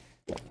easy.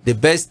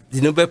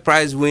 The Nobel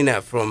Prize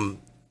winner from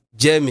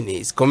Germany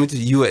is coming to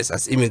the US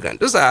as immigrant.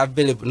 Those are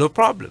available, no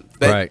problem.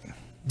 But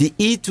the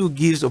E2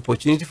 gives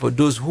opportunity for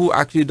those who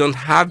actually don't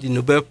have the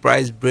Nobel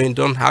Prize brain,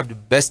 don't have the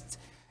best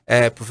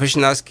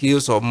professional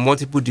skills or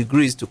multiple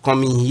degrees to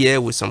come in here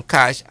with some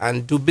cash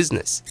and do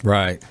business.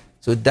 Right.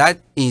 So that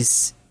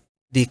is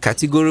the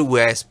category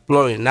we're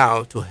exploring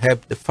now to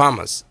help the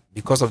farmers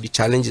because of the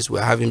challenges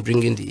we're having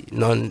bringing the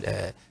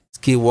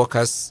non-skilled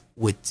workers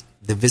with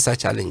the visa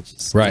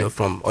challenges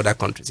from other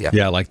countries.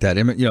 Yeah, I like that.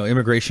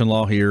 Immigration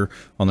law here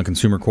on the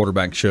Consumer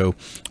Quarterback Show.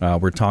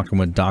 We're talking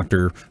with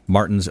Dr.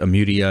 Martins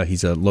Amudia.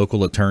 He's a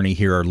local attorney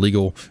here, our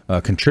legal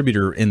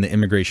contributor in the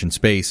immigration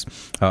space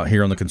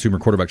here on the Consumer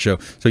Quarterback Show.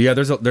 So yeah,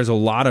 there's a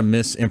lot of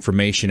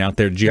misinformation out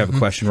there. Did you have a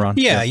question, Ron?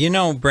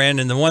 Yeah,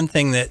 Brandon, the one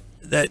thing that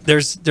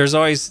there's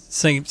always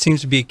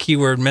seems to be a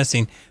keyword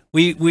missing.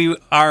 We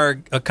are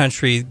a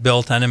country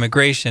built on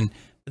immigration.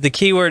 The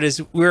key word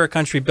is we're a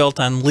country built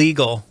on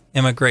legal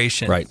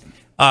immigration. Right.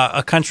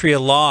 A country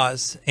of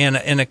laws, and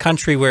in a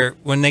country where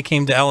when they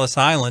came to Ellis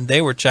Island,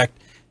 they were checked,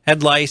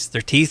 had lice,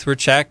 their teeth were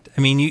checked.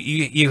 I mean,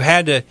 you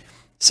had to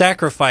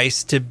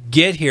sacrifice to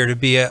get here to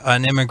be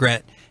an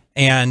immigrant.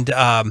 And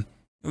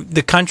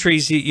the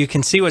countries, you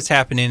can see what's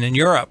happening in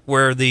Europe,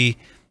 where the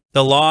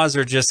laws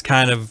are just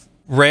kind of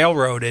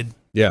railroaded.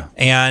 Yeah.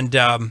 And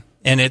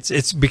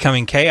it's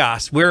becoming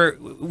chaos.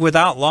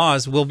 Without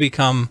laws, we'll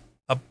become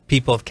a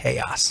people of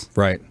chaos.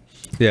 Right.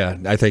 Yeah,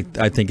 I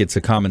think it's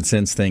a common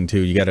sense thing too.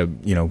 You got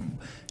to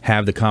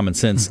have the common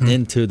sense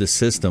into the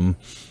system,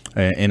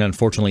 and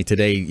unfortunately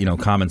today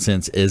common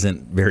sense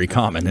isn't very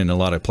common in a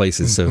lot of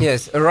places. So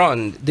yes,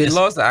 Ron, the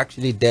laws are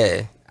actually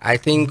there. I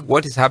think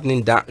what is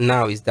happening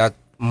now is that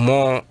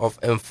more of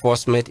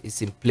enforcement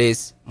is in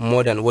place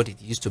more than what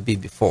it used to be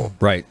before.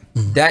 Right.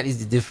 That is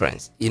the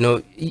difference.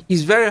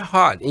 It's very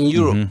hard in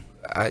Europe.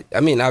 I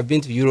mean, I've been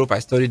to Europe. I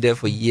studied there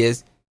for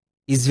years.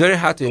 It's very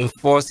hard to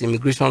enforce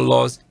immigration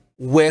laws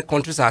where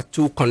countries are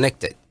too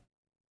connected.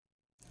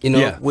 We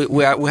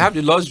have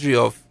the luxury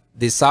of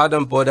the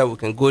southern border, we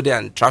can go there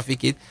and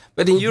traffic it.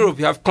 But in Europe,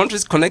 you have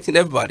countries connecting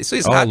everybody, so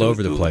it's all hard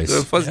over the place.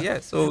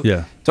 So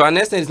to an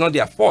extent, it's not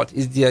their fault;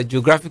 it's their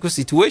geographical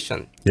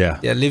situation. Yeah,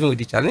 they are living with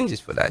the challenges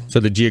for that. So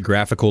the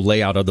geographical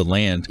layout of the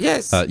land.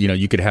 Yes,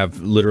 you could have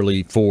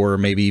literally 4,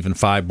 maybe even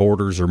 5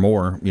 borders or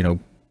more.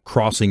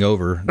 Crossing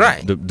over,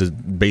 right?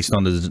 Based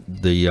on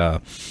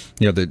the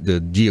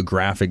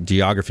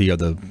geography of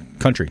the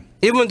country.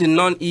 Even the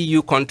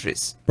non-EU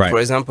countries, right? For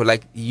example,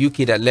 like the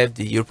UK that left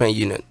the European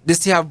Union, they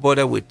still have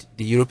border with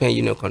the European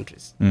Union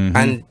countries,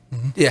 and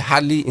they're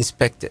hardly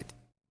inspected.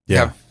 They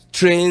have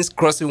trains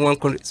crossing one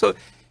country, so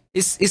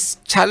it's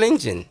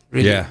challenging,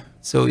 really. Yeah.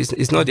 So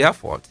it's not their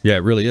fault. Yeah,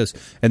 it really is.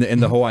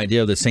 And the whole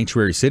idea of the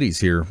sanctuary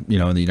cities here,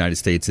 in the United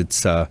States,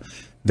 it's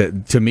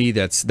that to me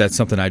that's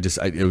something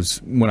it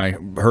was when I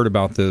heard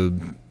about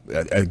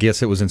I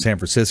guess it was in San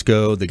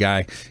Francisco. The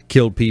guy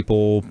killed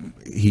people.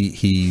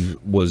 He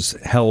was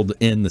held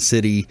in the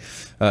city.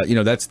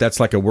 That's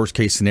like a worst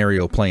case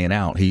scenario playing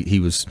out. He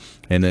was,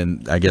 and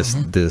then I guess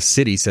the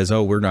city says,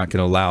 "Oh, we're not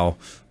going to allow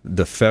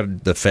the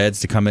feds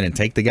to come in and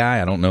take the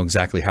guy." I don't know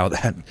exactly how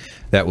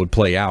that would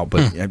play out,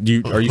 but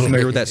are you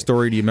familiar with that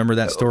story? Do you remember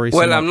that story?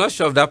 Well, I'm not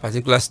sure of that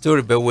particular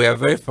story, but we are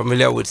very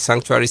familiar with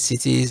sanctuary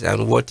cities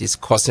and what is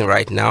causing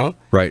right now.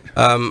 Right.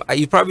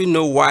 You probably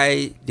know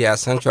why there are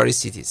sanctuary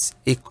cities.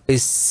 A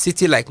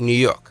city like New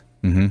York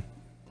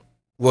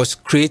was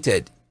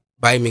created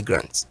by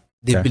immigrants.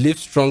 They believe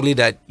strongly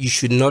that you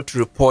should not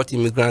report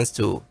immigrants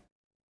to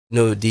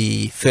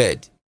the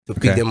Fed to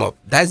pick them up.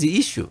 That's the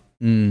issue.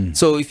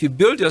 So if you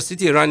build your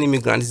city around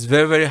immigrants, it's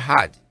very, very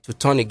hard to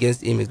turn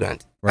against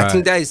immigrants. Right. I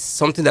think that is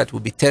something that will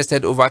be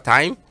tested over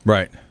time.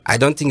 Right. I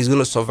don't think it's going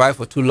to survive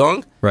for too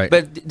long. Right.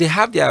 But they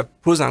have their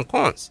pros and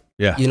cons.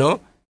 Yeah.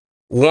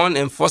 One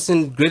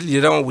enforcing greatly,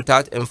 the other one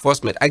without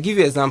enforcement. I give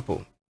you an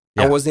example.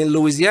 I was in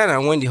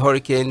Louisiana when the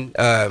hurricane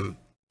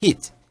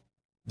hit.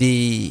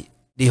 The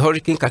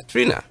Hurricane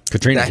Katrina.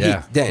 That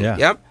hit then. Yeah.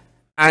 Yep.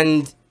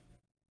 And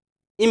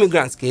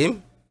immigrants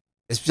came,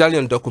 especially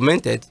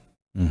undocumented,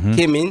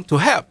 came in to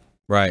help.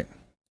 Right.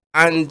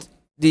 And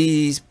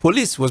the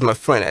police was my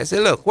friend. I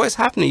said, "Look, what's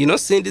happening? You're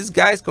not seeing these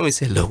guys come?" He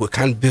said, "Look, we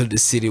can't build the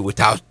city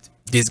without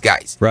these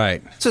guys."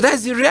 Right. So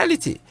that's the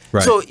reality.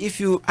 Right. So if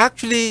you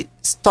actually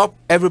stop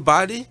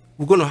everybody,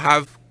 we're going to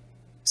have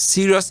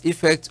serious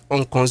effect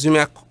on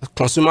consumer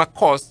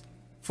costs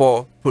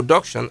for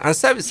production and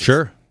services.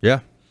 Sure. Yeah.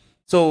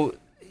 So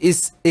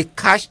it's a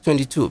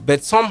catch-22.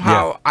 But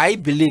somehow I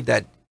believe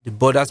that the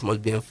borders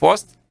must be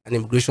enforced and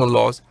immigration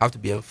laws have to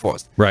be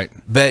enforced. Right.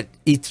 But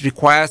it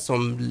requires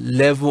some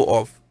level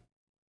of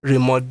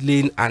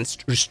remodeling and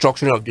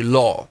restructuring of the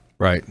law.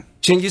 Right.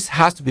 Changes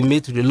has to be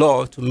made to the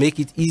law to make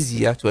it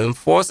easier to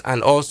enforce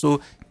and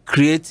also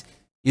create,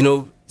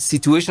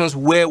 situations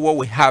where what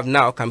we have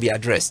now can be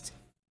addressed.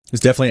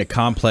 It's definitely a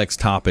complex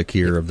topic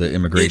here of the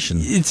immigration.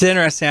 It's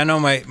interesting. I know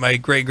my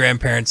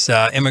great-grandparents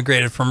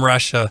immigrated from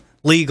Russia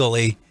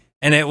legally,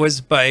 and it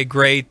was by a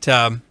great,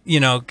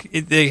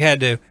 they had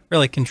to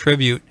really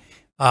contribute.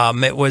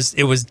 It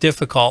was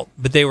difficult,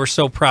 but they were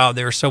so proud.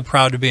 They were so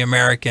proud to be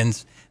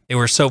Americans. They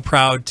were so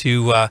proud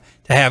to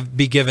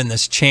be given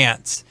this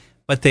chance.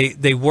 But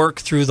they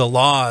worked through the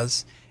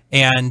laws,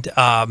 and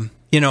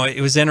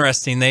it was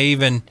interesting. They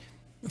even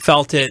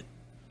felt it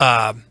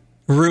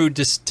rude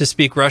to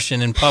speak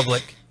Russian in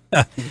public.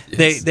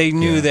 They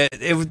knew that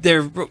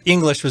their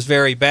English was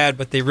very bad,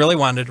 but they really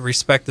wanted to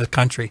respect the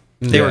country.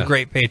 They were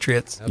great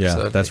patriots.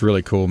 Yeah, that's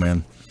really cool,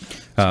 man.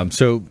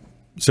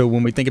 So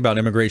when we think about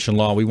immigration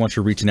law, we want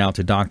you reaching out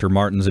to Dr.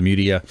 Martin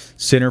Zamudia,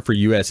 Center for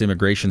U.S.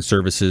 Immigration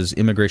Services,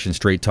 Immigration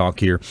Straight Talk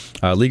here,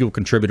 legal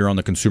contributor on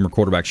the Consumer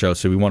Quarterback Show.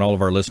 So we want all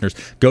of our listeners,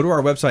 go to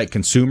our website,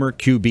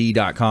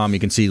 consumerqb.com. You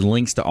can see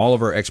links to all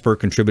of our expert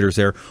contributors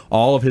there.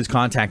 All of his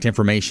contact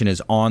information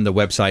is on the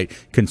website,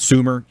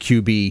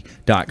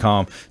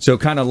 consumerqb.com. So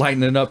kind of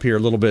lightening it up here a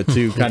little bit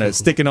too, kind of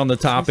sticking on the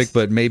topic,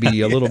 but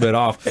maybe a little bit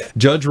off.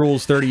 Judge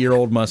rules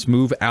 30-year-old must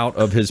move out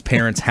of his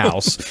parents'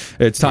 house.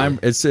 It's time.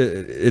 It's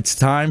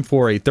time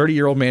for a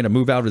 30-year-old man to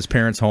move out of his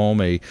parents'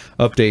 home. A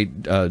update,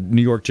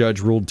 New York judge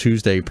ruled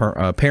Tuesday.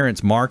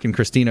 Parents Mark and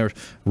Christina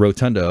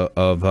Rotunda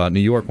of New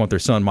York want their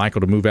son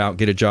Michael to move out,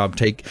 get a job,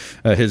 take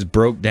his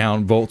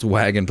broke-down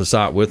Volkswagen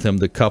Passat with him.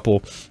 The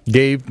couple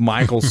gave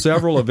Michael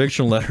several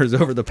eviction letters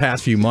over the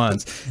past few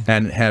months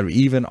and have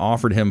even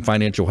offered him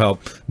financial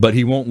help, but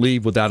he won't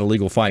leave without a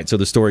legal fight. So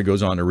the story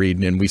goes on to read,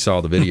 and we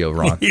saw the video,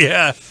 Ron.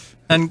 Yeah.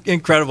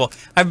 Incredible.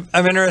 I'm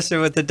interested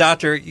with the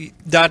doctor.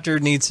 Doctor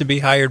needs to be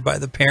hired by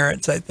the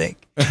parents, I think.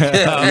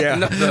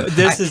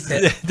 This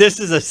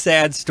is a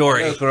sad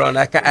story. Look, Ron,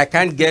 I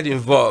can't get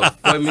involved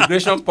for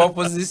immigration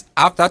purposes.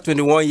 After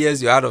 21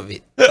 years, you're out of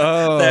it.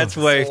 Oh, that's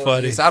way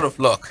funny. It's out of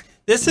luck.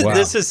 This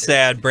is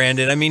sad,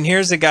 Brandon. I mean,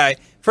 here's a guy.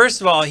 First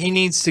of all, he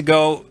needs to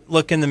go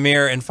look in the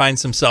mirror and find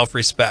some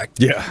self-respect.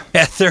 Yeah.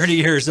 At 30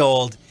 years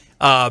old,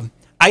 I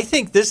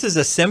think this is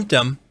a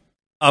symptom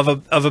of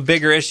a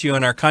bigger issue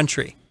in our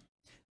country.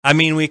 I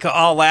mean, we can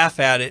all laugh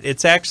at it.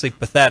 It's actually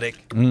pathetic,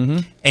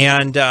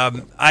 and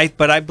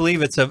I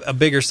believe it's a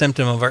bigger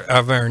symptom of our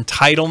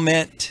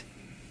entitlement,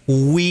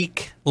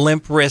 weak,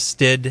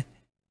 limp-wristed,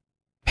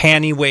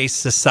 panty-waist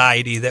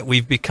society that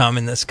we've become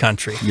in this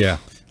country. Yeah.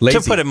 Lazy.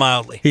 To put it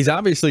mildly. He's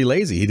obviously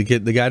lazy.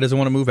 The guy doesn't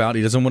want to move out.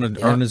 He doesn't want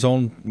to earn his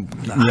own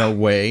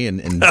way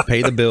and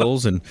pay the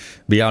bills and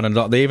be out. And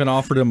they even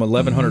offered him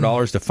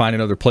 $1,100 to find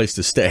another place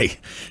to stay.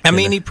 I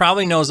mean, he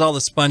probably knows all the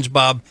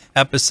SpongeBob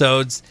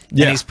episodes,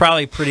 and he's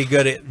probably pretty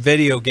good at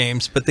video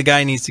games, but the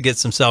guy needs to get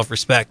some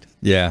self-respect.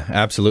 Yeah,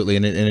 absolutely.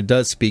 And it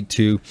does speak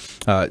to,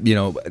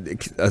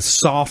 a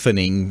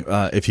softening,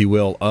 if you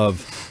will,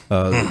 of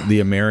the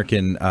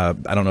American, I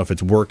don't know if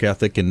it's work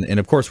ethic. And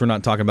of course, we're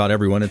not talking about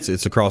everyone.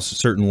 It's across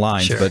certain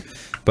lines. Sure.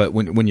 But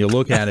when you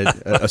look at it,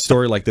 a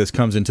story like this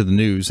comes into the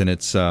news, and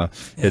it's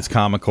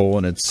comical,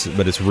 and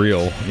it's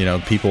real.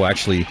 People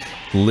actually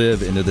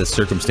live into this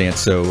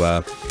circumstance.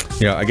 So,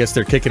 I guess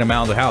they're kicking him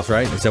out of the house,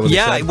 right? Is that what they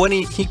said? When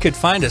he could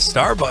find a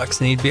Starbucks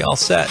and he'd be all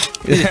set.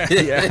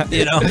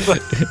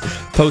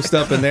 Post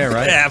up in there,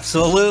 right?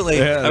 Absolutely.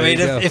 Yeah, I mean,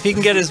 if he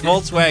can get his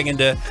Volkswagen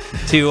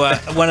to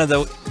one of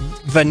the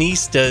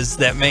Vanistas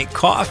that make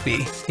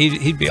coffee,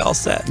 he'd be all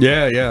set.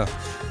 Yeah.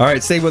 All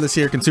right, stay with us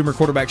here. Consumer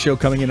Quarterback Show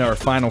coming into our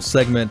final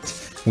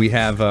segment. We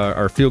have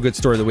our feel-good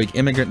story of the week.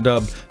 Immigrant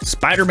dub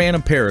Spider-Man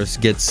of Paris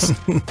gets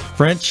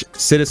French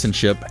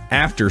citizenship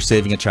after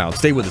saving a child.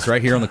 Stay with us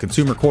right here on the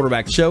Consumer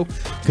Quarterback Show,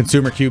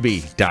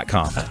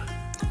 ConsumerQB.com.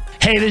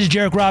 Hey, this is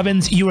Jarek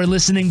Robbins. You are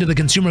listening to the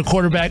Consumer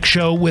Quarterback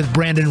Show with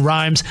Brandon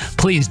Rhymes.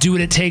 Please do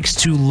what it takes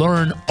to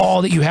learn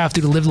all that you have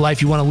to live the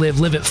life you want to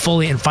live it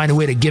fully, and find a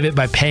way to give it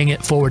by paying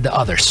it forward to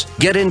others.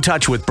 Get in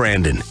touch with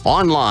Brandon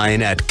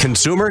online at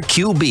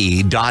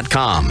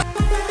ConsumerQB.com.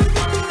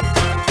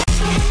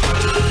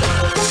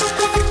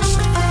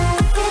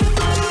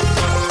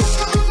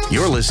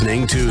 You're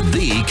listening to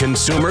The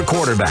Consumer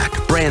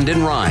Quarterback,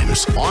 Brandon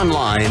Rhymes,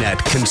 online at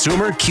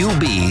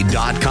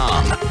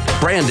ConsumerQB.com.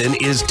 Brandon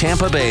is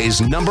Tampa Bay's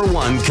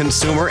 #1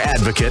 consumer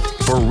advocate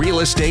for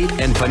real estate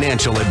and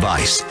financial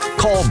advice.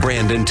 Call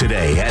Brandon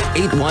today at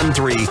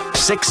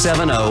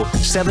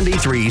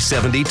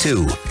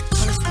 813-670-7372.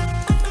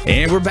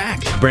 And we're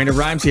back. Brandon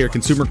Rhymes here,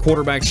 Consumer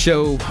Quarterback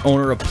Show,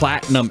 owner of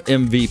Platinum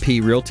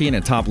MVP Realty and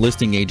a top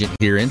listing agent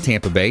here in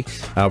Tampa Bay.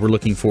 We're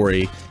looking for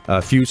a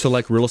few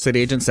select real estate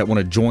agents that want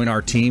to join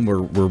our team.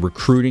 We're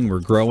recruiting, we're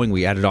growing.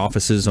 We added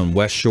offices on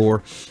West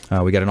Shore.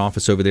 We got an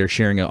office over there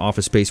sharing an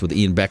office space with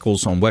Ian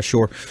Beckles on West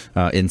Shore.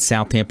 In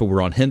South Tampa,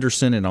 we're on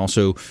Henderson and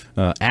also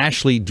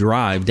Ashley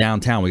Drive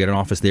downtown. We got an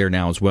office there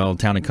now as well.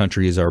 Town and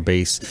Country is our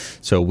base.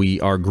 So we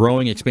are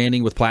growing,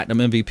 expanding with Platinum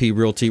MVP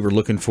Realty. We're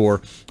looking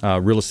for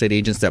real estate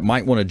agents that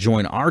might want to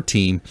join our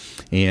team,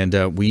 and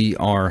we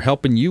are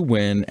helping you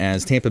win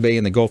as Tampa Bay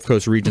and the Gulf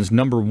Coast region's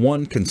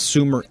 #1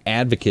 consumer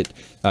advocate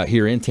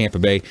here in Tampa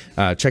Bay.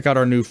 Check out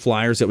our new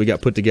flyers that we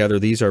got put together.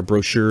 These are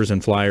brochures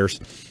and flyers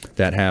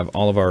that have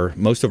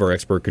most of our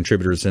expert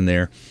contributors in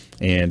there.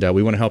 And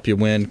we want to help you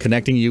win,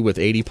 connecting you with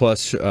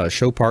 80-plus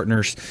show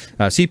partners,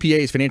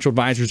 CPAs, financial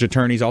advisors,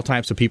 attorneys, all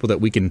types of people that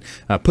we can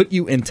put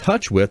you in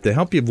touch with to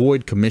help you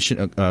avoid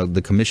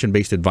the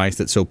commission-based advice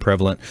that's so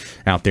prevalent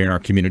out there in our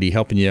community,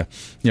 helping you,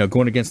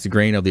 going against the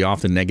grain of the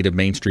often negative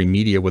mainstream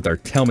media with our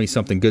Tell Me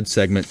Something Good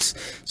segments.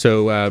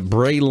 So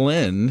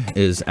Braylon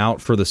is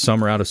out for the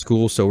summer, out of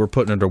school, so we're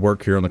putting her to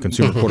work here on the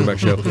Consumer Quarterback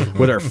Show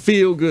with our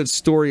feel-good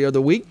story of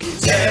the week.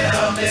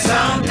 Tell me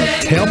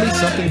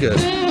something good.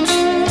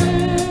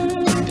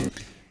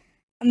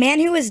 A man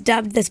who was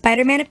dubbed the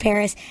Spider-Man of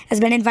Paris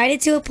has been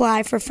invited to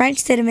apply for French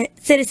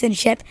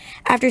citizenship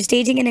after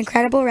staging an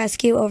incredible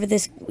rescue over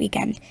this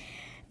weekend.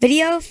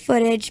 Video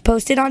footage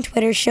posted on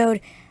Twitter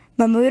showed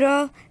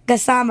Mamoudou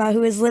Gassama,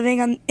 who is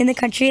living in the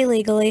country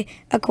illegally,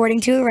 according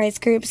to a rights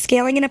group,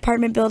 scaling an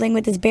apartment building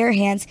with his bare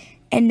hands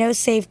and no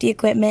safety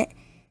equipment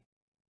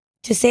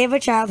to save a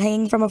child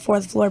hanging from a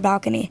 4th-floor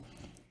balcony.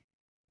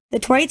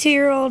 The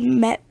 22-year-old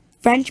met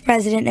French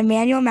President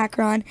Emmanuel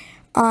Macron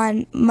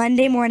on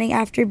Monday morning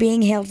after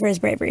being hailed for his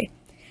bravery.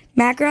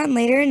 Macron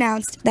later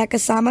announced that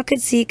Gassama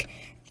could seek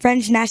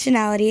French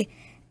nationality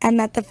and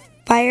that the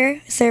fire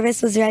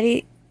service was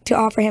ready to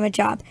offer him a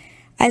job.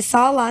 I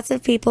saw lots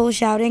of people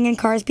shouting and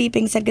cars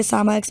beeping, said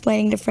Gassama,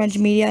 explaining to French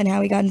media and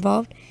how he got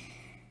involved.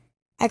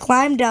 I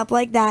climbed up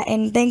like that,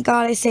 and thank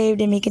God I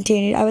saved him, he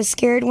continued. I was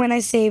scared when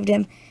I saved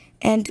him,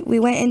 and we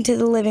went into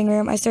the living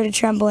room. I started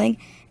trembling,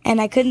 and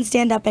I couldn't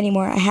stand up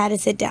anymore. I had to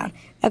sit down.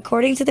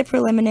 According to the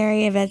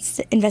preliminary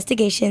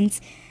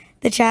investigations,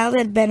 the child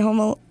had been at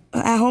home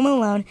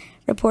alone,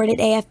 reported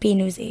AFP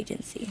news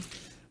agency.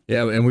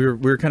 Yeah, and we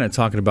were kind of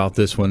talking about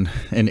this one,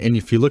 and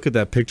if you look at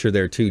that picture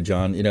there too,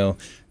 John,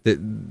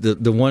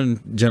 the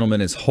one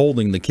gentleman is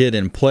holding the kid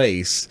in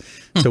place,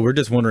 so we're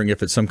just wondering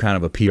if it's some kind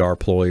of a PR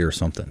ploy or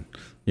something.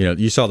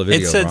 You saw the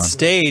video. It said Ron.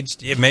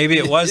 Staged. Maybe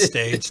it was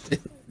staged.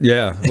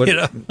 Yeah,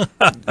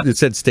 it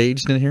said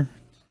staged in here.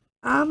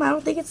 I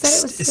don't think it said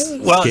it was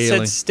staged. Well, it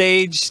said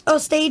staged. Oh,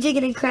 staging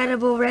an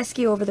incredible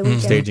rescue over the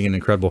weekend. Staging an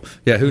incredible.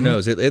 Yeah, who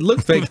knows? It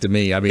looked fake to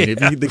me. I mean,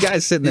 the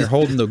guy's sitting there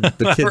holding the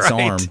kid's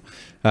Right. arm.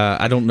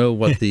 I don't know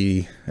what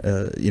the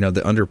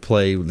the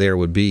underplay there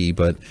would be,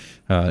 but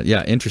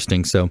yeah,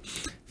 interesting. So,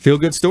 feel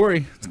good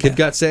story. The kid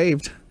got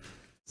saved.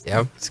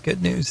 Yeah, it's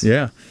good news.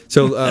 Yeah.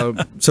 So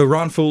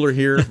Ron Fuller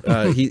here,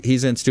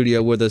 he's in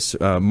studio with us.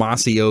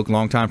 Mossy Oak,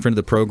 longtime friend of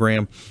the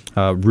program,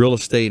 real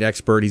estate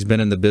expert. He's been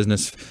in the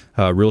business,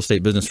 real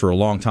estate business for a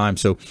long time.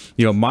 So,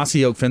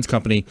 Mossy Oak Fence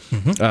Company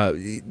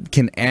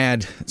can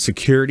add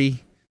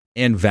security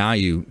and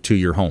value to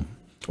your home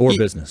or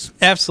business.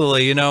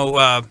 Absolutely.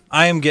 I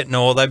am getting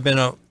old. I've been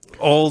an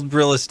old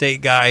real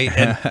estate guy.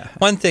 And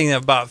one thing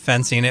about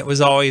fencing, it was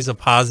always a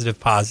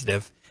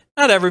positive.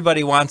 Not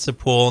everybody wants a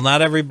pool.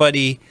 Not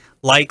everybody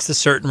likes a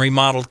certain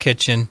remodeled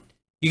kitchen.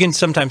 You can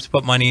sometimes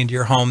put money into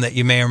your home that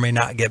you may or may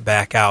not get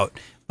back out.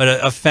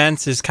 But a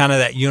fence is kind of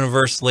that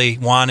universally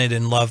wanted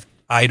and loved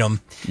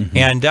item.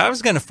 And I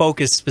was going to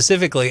focus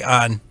specifically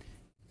on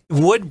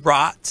wood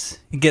rots.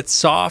 It gets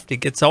soft. It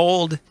gets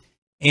old.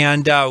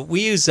 And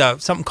we use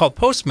something called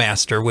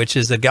Postmaster, which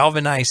is a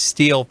galvanized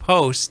steel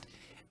post,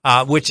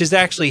 which is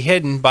actually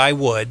hidden by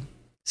wood.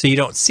 So you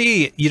don't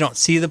see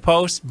the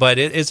post, but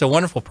it's a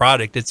wonderful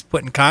product. It's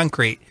put in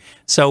concrete.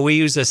 So we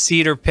use a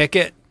cedar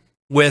picket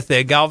with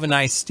a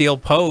galvanized steel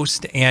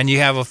post, and you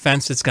have a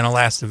fence that's going to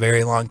last a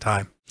very long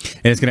time.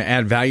 And it's going to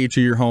add value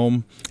to your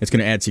home. It's going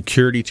to add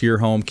security to your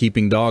home,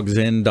 keeping dogs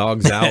in,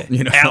 dogs out.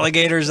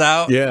 Alligators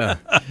out. Yeah.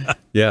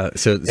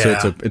 So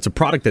it's a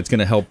product that's going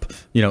to help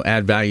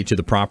add value to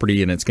the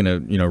property, and it's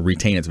going to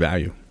retain its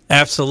value.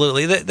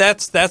 Absolutely.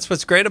 That's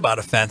what's great about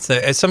a fence.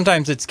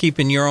 Sometimes it's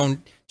keeping your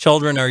own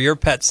children or your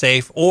pet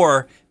safe,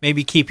 or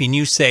maybe keeping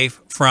you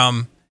safe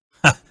from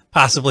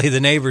possibly the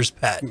neighbor's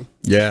pet.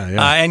 Yeah.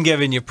 And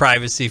giving you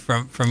privacy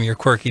from your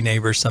quirky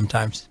neighbors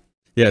sometimes.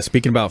 Yeah,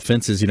 speaking about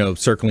fences,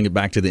 circling it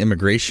back to the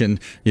immigration,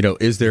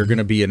 is there going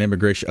to be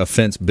a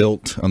fence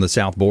built on the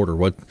south border?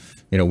 What,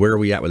 where are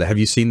we at with that? Have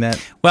you seen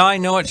that? Well, I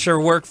know it sure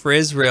worked for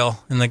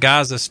Israel in the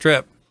Gaza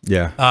Strip.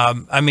 Yeah.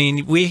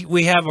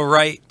 We have a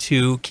right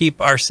to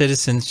keep our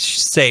citizens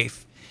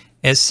safe.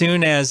 As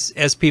soon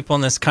as people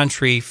in this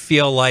country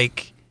feel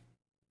like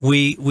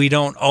we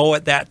don't owe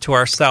that to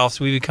ourselves,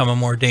 we become a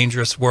more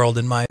dangerous world,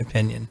 in my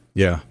opinion.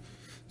 Yeah.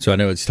 So I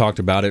know it's talked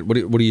about it. What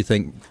do you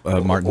think,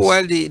 Martin?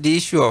 Well, the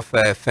issue of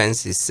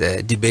fence is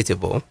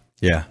debatable.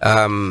 Yeah.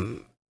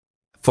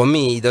 For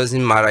me, it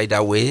doesn't matter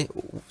either way.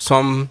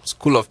 Some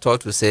school of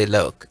thought will say,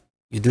 look,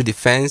 you do the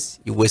fence,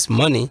 you waste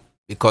money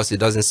because it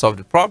doesn't solve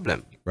the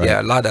problem. Right. There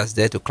are ladders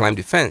there to climb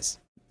the fence.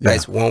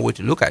 That's one way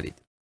to look at it.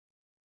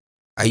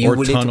 Are you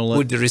willing to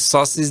put the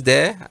resources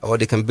there, or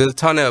they can build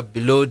tunnel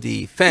below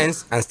the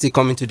fence and still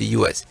come into the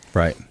U.S.?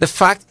 Right. The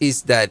fact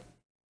is that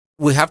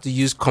we have to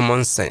use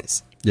common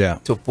sense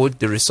to put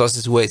the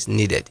resources where it's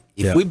needed.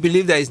 If we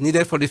believe that it's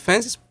needed for the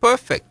fence, it's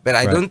perfect. But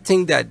I don't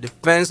think that the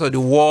fence or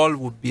the wall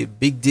would be a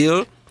big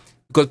deal,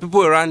 because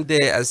people around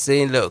there are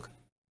saying, look,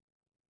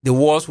 the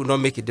walls will not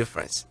make a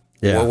difference.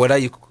 Yeah. Or whether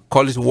you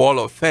call it wall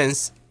or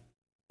fence,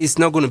 it's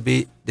not going to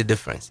be the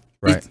difference.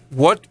 Right.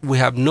 What we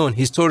have known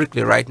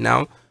historically right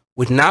now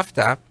with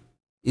NAFTA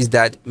is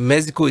that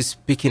Mexico is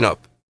picking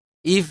up.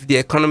 If the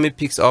economy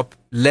picks up,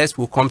 less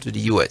will come to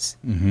the U.S.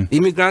 The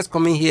immigrants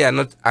coming here are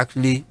not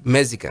actually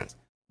Mexicans.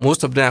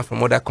 Most of them are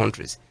from other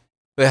countries.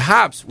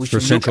 Perhaps we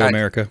should Central look at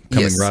America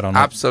coming right on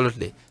up.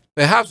 Absolutely.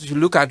 Perhaps we should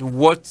look at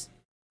what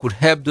could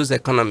help those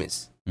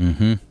economies.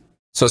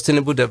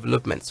 Sustainable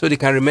development, so they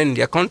can remain in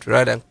their country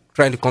rather than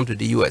trying to come to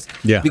the U.S.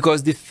 Yeah.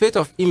 Because the fate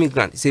of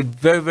immigrant is a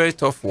very, very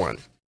tough one.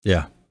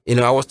 Yeah.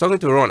 I was talking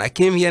to Ron. I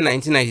came here in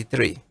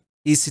 1993.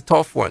 It's a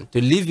tough one.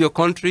 To leave your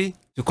country,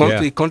 to come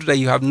to a country that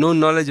you have no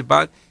knowledge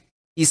about,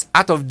 is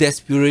out of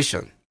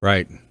desperation.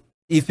 Right.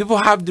 If people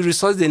have the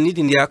resources they need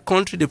in their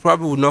country, they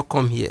probably will not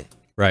come here.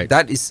 Right.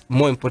 That is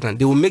more important.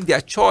 They will make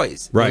their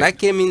choice. Right. When I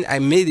came in, I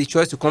made the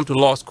choice to come to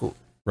law school.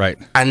 Right.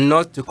 And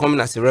not to come in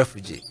as a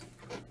refugee.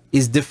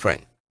 It's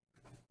different.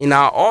 In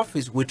our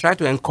office, we try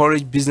to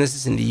encourage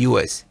businesses in the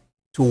U.S.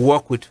 to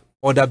work with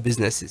other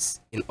businesses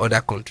in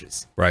other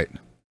countries. Right.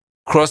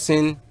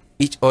 Crossing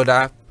each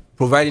other,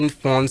 providing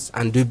funds,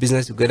 and do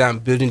business together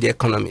and building the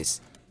economies.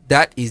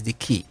 That is the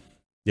key.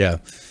 Yeah.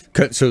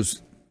 So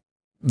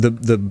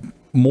the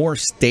more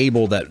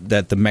stable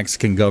that the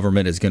Mexican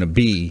government is going to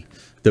be,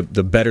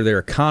 the better their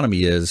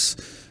economy is.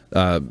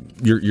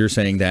 You're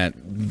saying that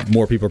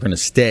more people are going to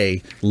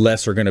stay,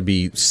 less are going to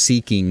be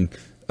seeking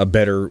a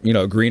better,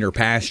 greener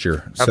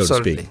pasture, so to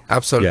speak.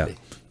 Absolutely.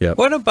 Yeah.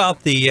 What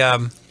about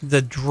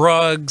the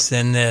drugs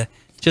and the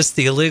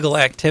illegal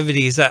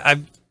activities?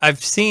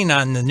 I've seen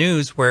on the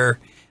news where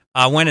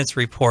when it's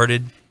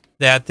reported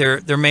that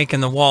they're making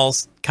the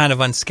walls kind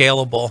of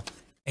unscalable,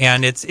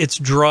 and it's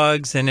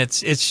drugs and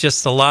it's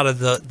just a lot of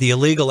the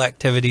illegal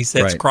activities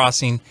that's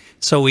crossing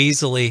so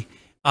easily.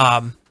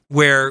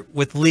 Where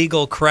with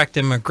legal correct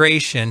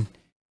immigration,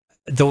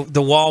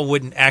 the wall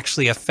wouldn't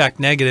actually affect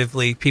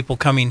negatively people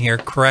coming here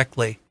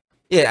correctly.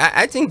 Yeah,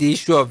 I think the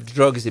issue of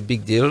drug is a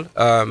big deal,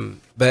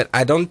 but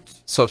I don't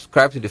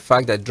subscribe to the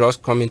fact that drugs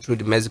coming through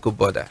the Mexico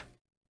border.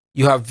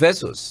 You have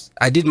vessels.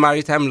 I did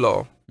maritime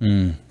law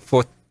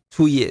for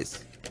 2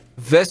 years.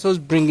 Vessels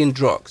bringing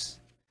drugs.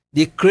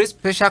 They create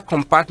special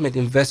compartment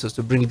in vessels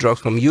to bring drugs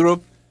from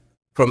Europe,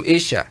 from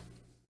Asia,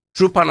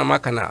 through Panama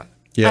Canal.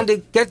 Yep. And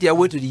they get their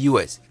way to the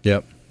U.S.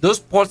 Yep. Those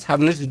ports have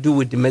nothing to do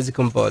with the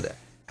Mexican border.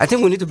 I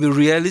think we need to be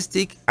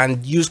realistic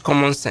and use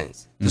common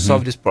sense to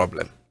solve this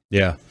problem.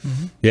 Yeah,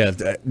 yeah.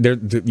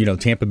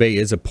 Tampa Bay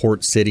is a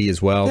port city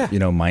as well.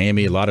 Yeah.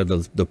 Miami, a lot of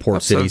the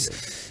port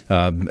cities.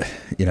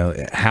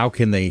 How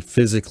can they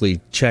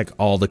physically check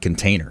all the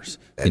containers?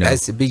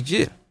 That's a big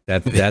deal.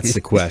 That's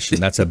the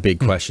question. That's a big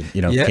question.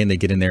 Can they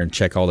get in there and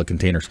check all the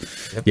containers?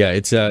 Yep. Yeah,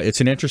 it's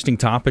an interesting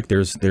topic.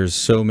 There's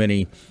so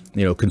many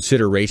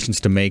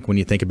considerations to make when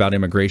you think about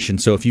immigration.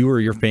 So if you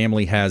or your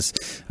family has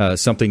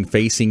something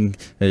facing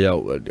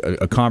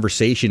a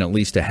conversation at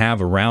least to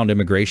have around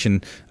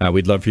immigration,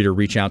 we'd love for you to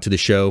reach out to the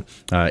show,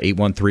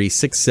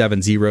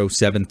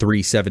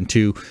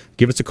 813-670-7372.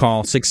 Give us a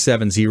call,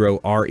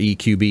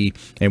 670-REQB,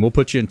 and we'll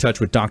put you in touch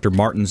with Dr.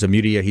 Martin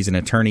Zamudia. He's an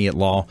attorney at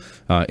law,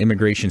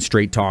 Immigration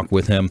Straight Talk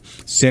with him.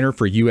 Center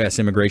for U.S.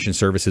 Immigration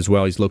Service as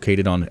well. He's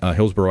located on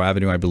Hillsborough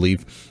Avenue, I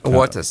believe.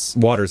 Waters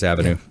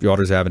Avenue. Yeah.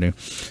 Waters Avenue.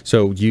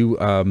 So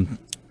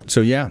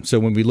So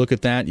when we look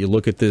at that, you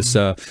look at this.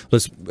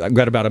 I've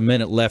got about a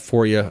minute left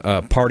for you.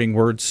 Parting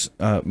words,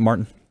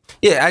 Martin.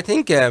 Yeah, I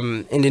think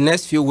in the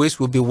next few weeks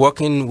we'll be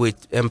working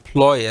with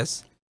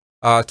employers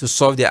to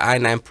solve their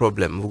I-9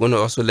 problem. We're going to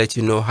also let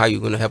you know how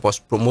you're going to help us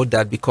promote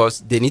that,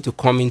 because they need to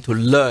come in to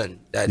learn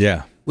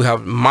that we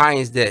have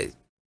minds that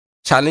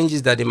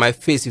challenges that they might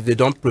face if they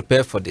don't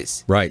prepare for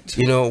this. Right.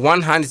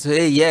 One hand is,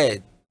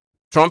 hey,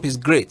 Trump is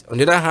great. On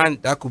the other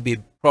hand, that could be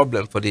a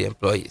problem for the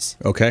employees.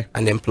 Okay.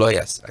 And the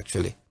employers,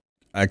 actually.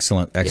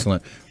 Excellent.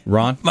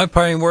 Ron? My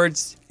parting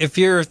words, if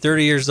you're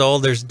 30 years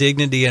old, there's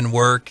dignity in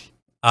work.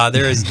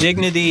 There is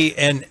dignity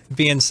in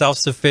being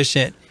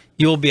self-sufficient.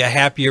 You will be a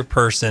happier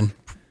person.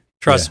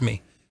 Trust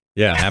me.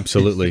 Yeah,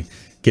 absolutely.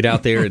 Get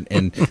out there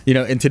and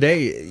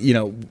today,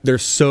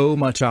 there's so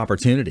much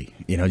opportunity.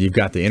 You've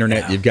got the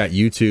internet, you've got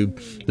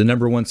YouTube, the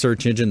number one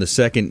search engine, the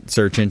second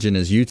search engine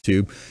is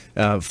YouTube.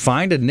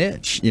 Find a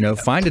niche,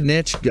 find a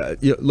niche.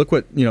 Look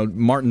what,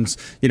 Martin's,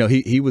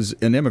 he was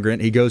an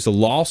immigrant. He goes to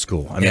law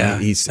school. I mean,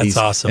 he's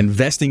awesome.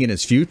 Investing in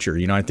his future.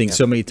 I think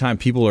so many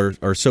times people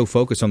are so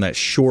focused on that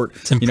short,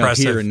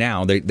 here and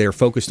now. They're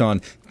focused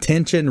on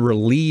tension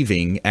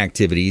relieving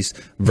activities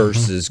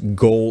versus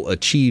goal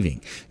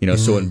achieving.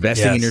 So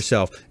investing in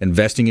yourself,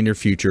 investing in your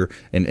future,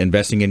 and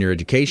investing in your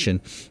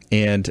education.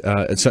 And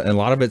a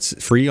lot of it's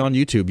free on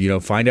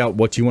YouTube. Find out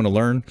what you want to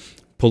learn,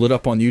 pull it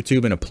up on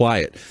YouTube and apply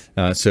it.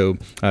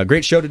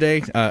 Great show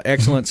today.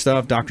 Excellent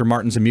stuff. Dr.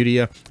 Martin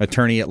Zamudia,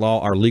 attorney at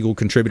law, our legal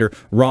contributor.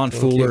 Ron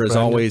Fuller, as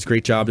always,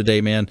 great job today,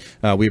 man.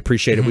 We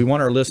appreciate it. We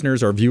want our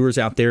listeners, our viewers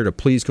out there to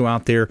please go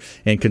out there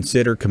and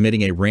consider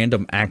committing a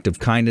random act of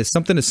kindness.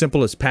 Something as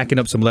simple as packing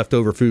up some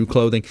leftover food,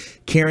 clothing,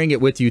 carrying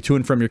it with you to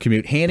and from your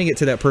commute, handing it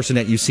to that person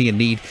that you see in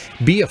need.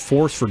 Be a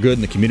force for good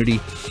in the community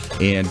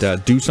and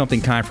do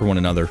something kind for one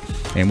another.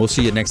 And we'll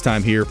see you next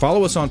time here.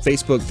 Follow us on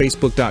Facebook,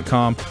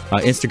 facebook.com,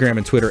 Instagram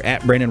and Twitter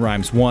at Brandon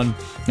Rhymes 1,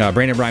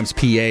 Brandon Rhymes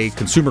PA,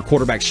 Consumer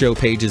Quarterback Show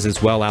pages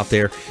as well out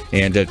there.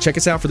 And check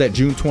us out for that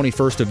June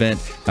 21st event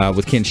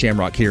with Ken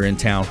Shamrock here in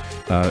town.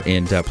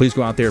 And please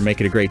go out there and make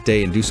it a great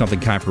day and do something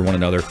kind for one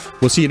another.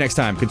 We'll see you next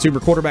time.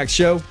 Consumer Quarterback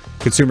Show,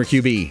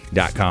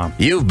 ConsumerQB.com.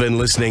 You've been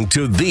listening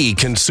to the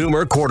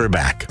Consumer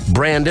Quarterback,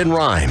 Brandon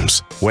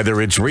Rhymes.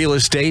 Whether it's real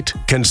estate,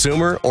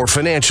 consumer, or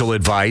financial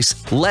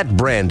advice, let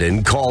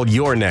Brandon call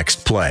your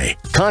next play.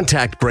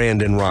 Contact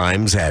Brandon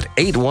Rhymes at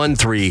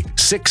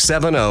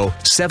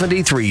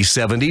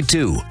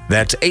 813-670-7372.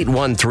 That's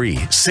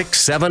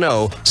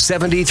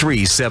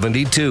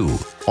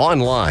 813-670-7372.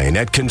 Online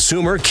at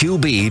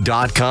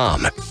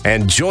ConsumerQB.com.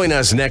 And join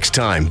us next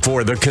time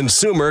for the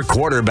Consumer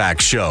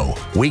Quarterback Show,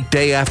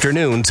 weekday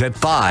afternoons at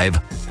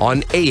 5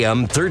 on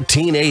AM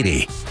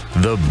 1380.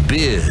 The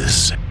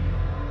Biz.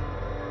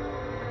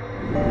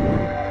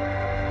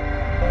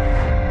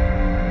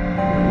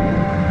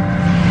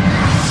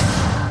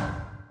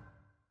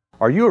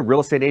 Are you a real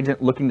estate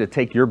agent looking to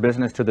take your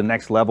business to the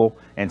next level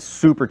and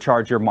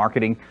supercharge your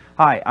marketing?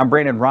 Hi, I'm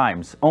Brandon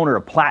Rhymes, owner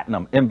of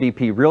Platinum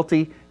MVP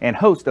Realty and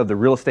host of the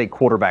Real Estate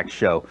Quarterback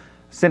Show,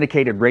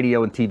 syndicated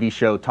radio and TV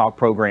show talk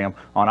program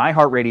on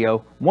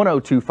iHeartRadio,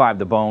 102.5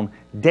 The Bone,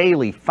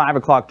 daily 5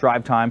 o'clock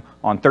drive time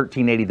on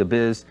 1380 The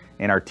Biz,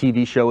 and our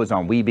TV show is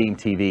on WeBeam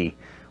TV.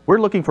 We're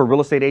looking for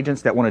real estate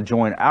agents that want to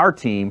join our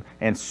team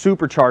and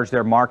supercharge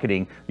their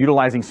marketing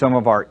utilizing some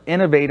of our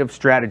innovative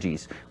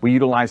strategies. We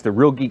utilize the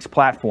Real Geeks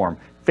platform,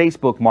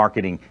 Facebook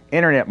marketing,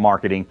 internet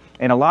marketing,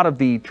 and a lot of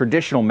the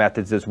traditional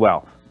methods as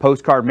well.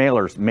 Postcard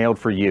mailers mailed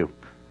for you,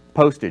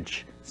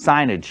 postage,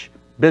 signage,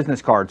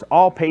 business cards,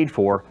 all paid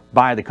for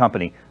by the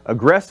company.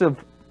 Aggressive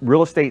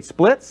real estate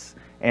splits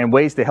and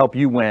ways to help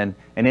you win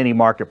in any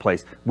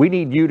marketplace. We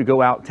need you to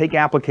go out, take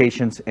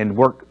applications, and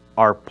work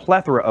our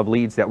plethora of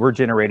leads that we're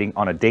generating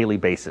on a daily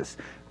basis.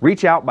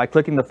 Reach out by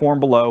clicking the form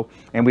below,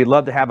 and we'd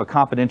love to have a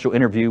confidential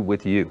interview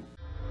with you.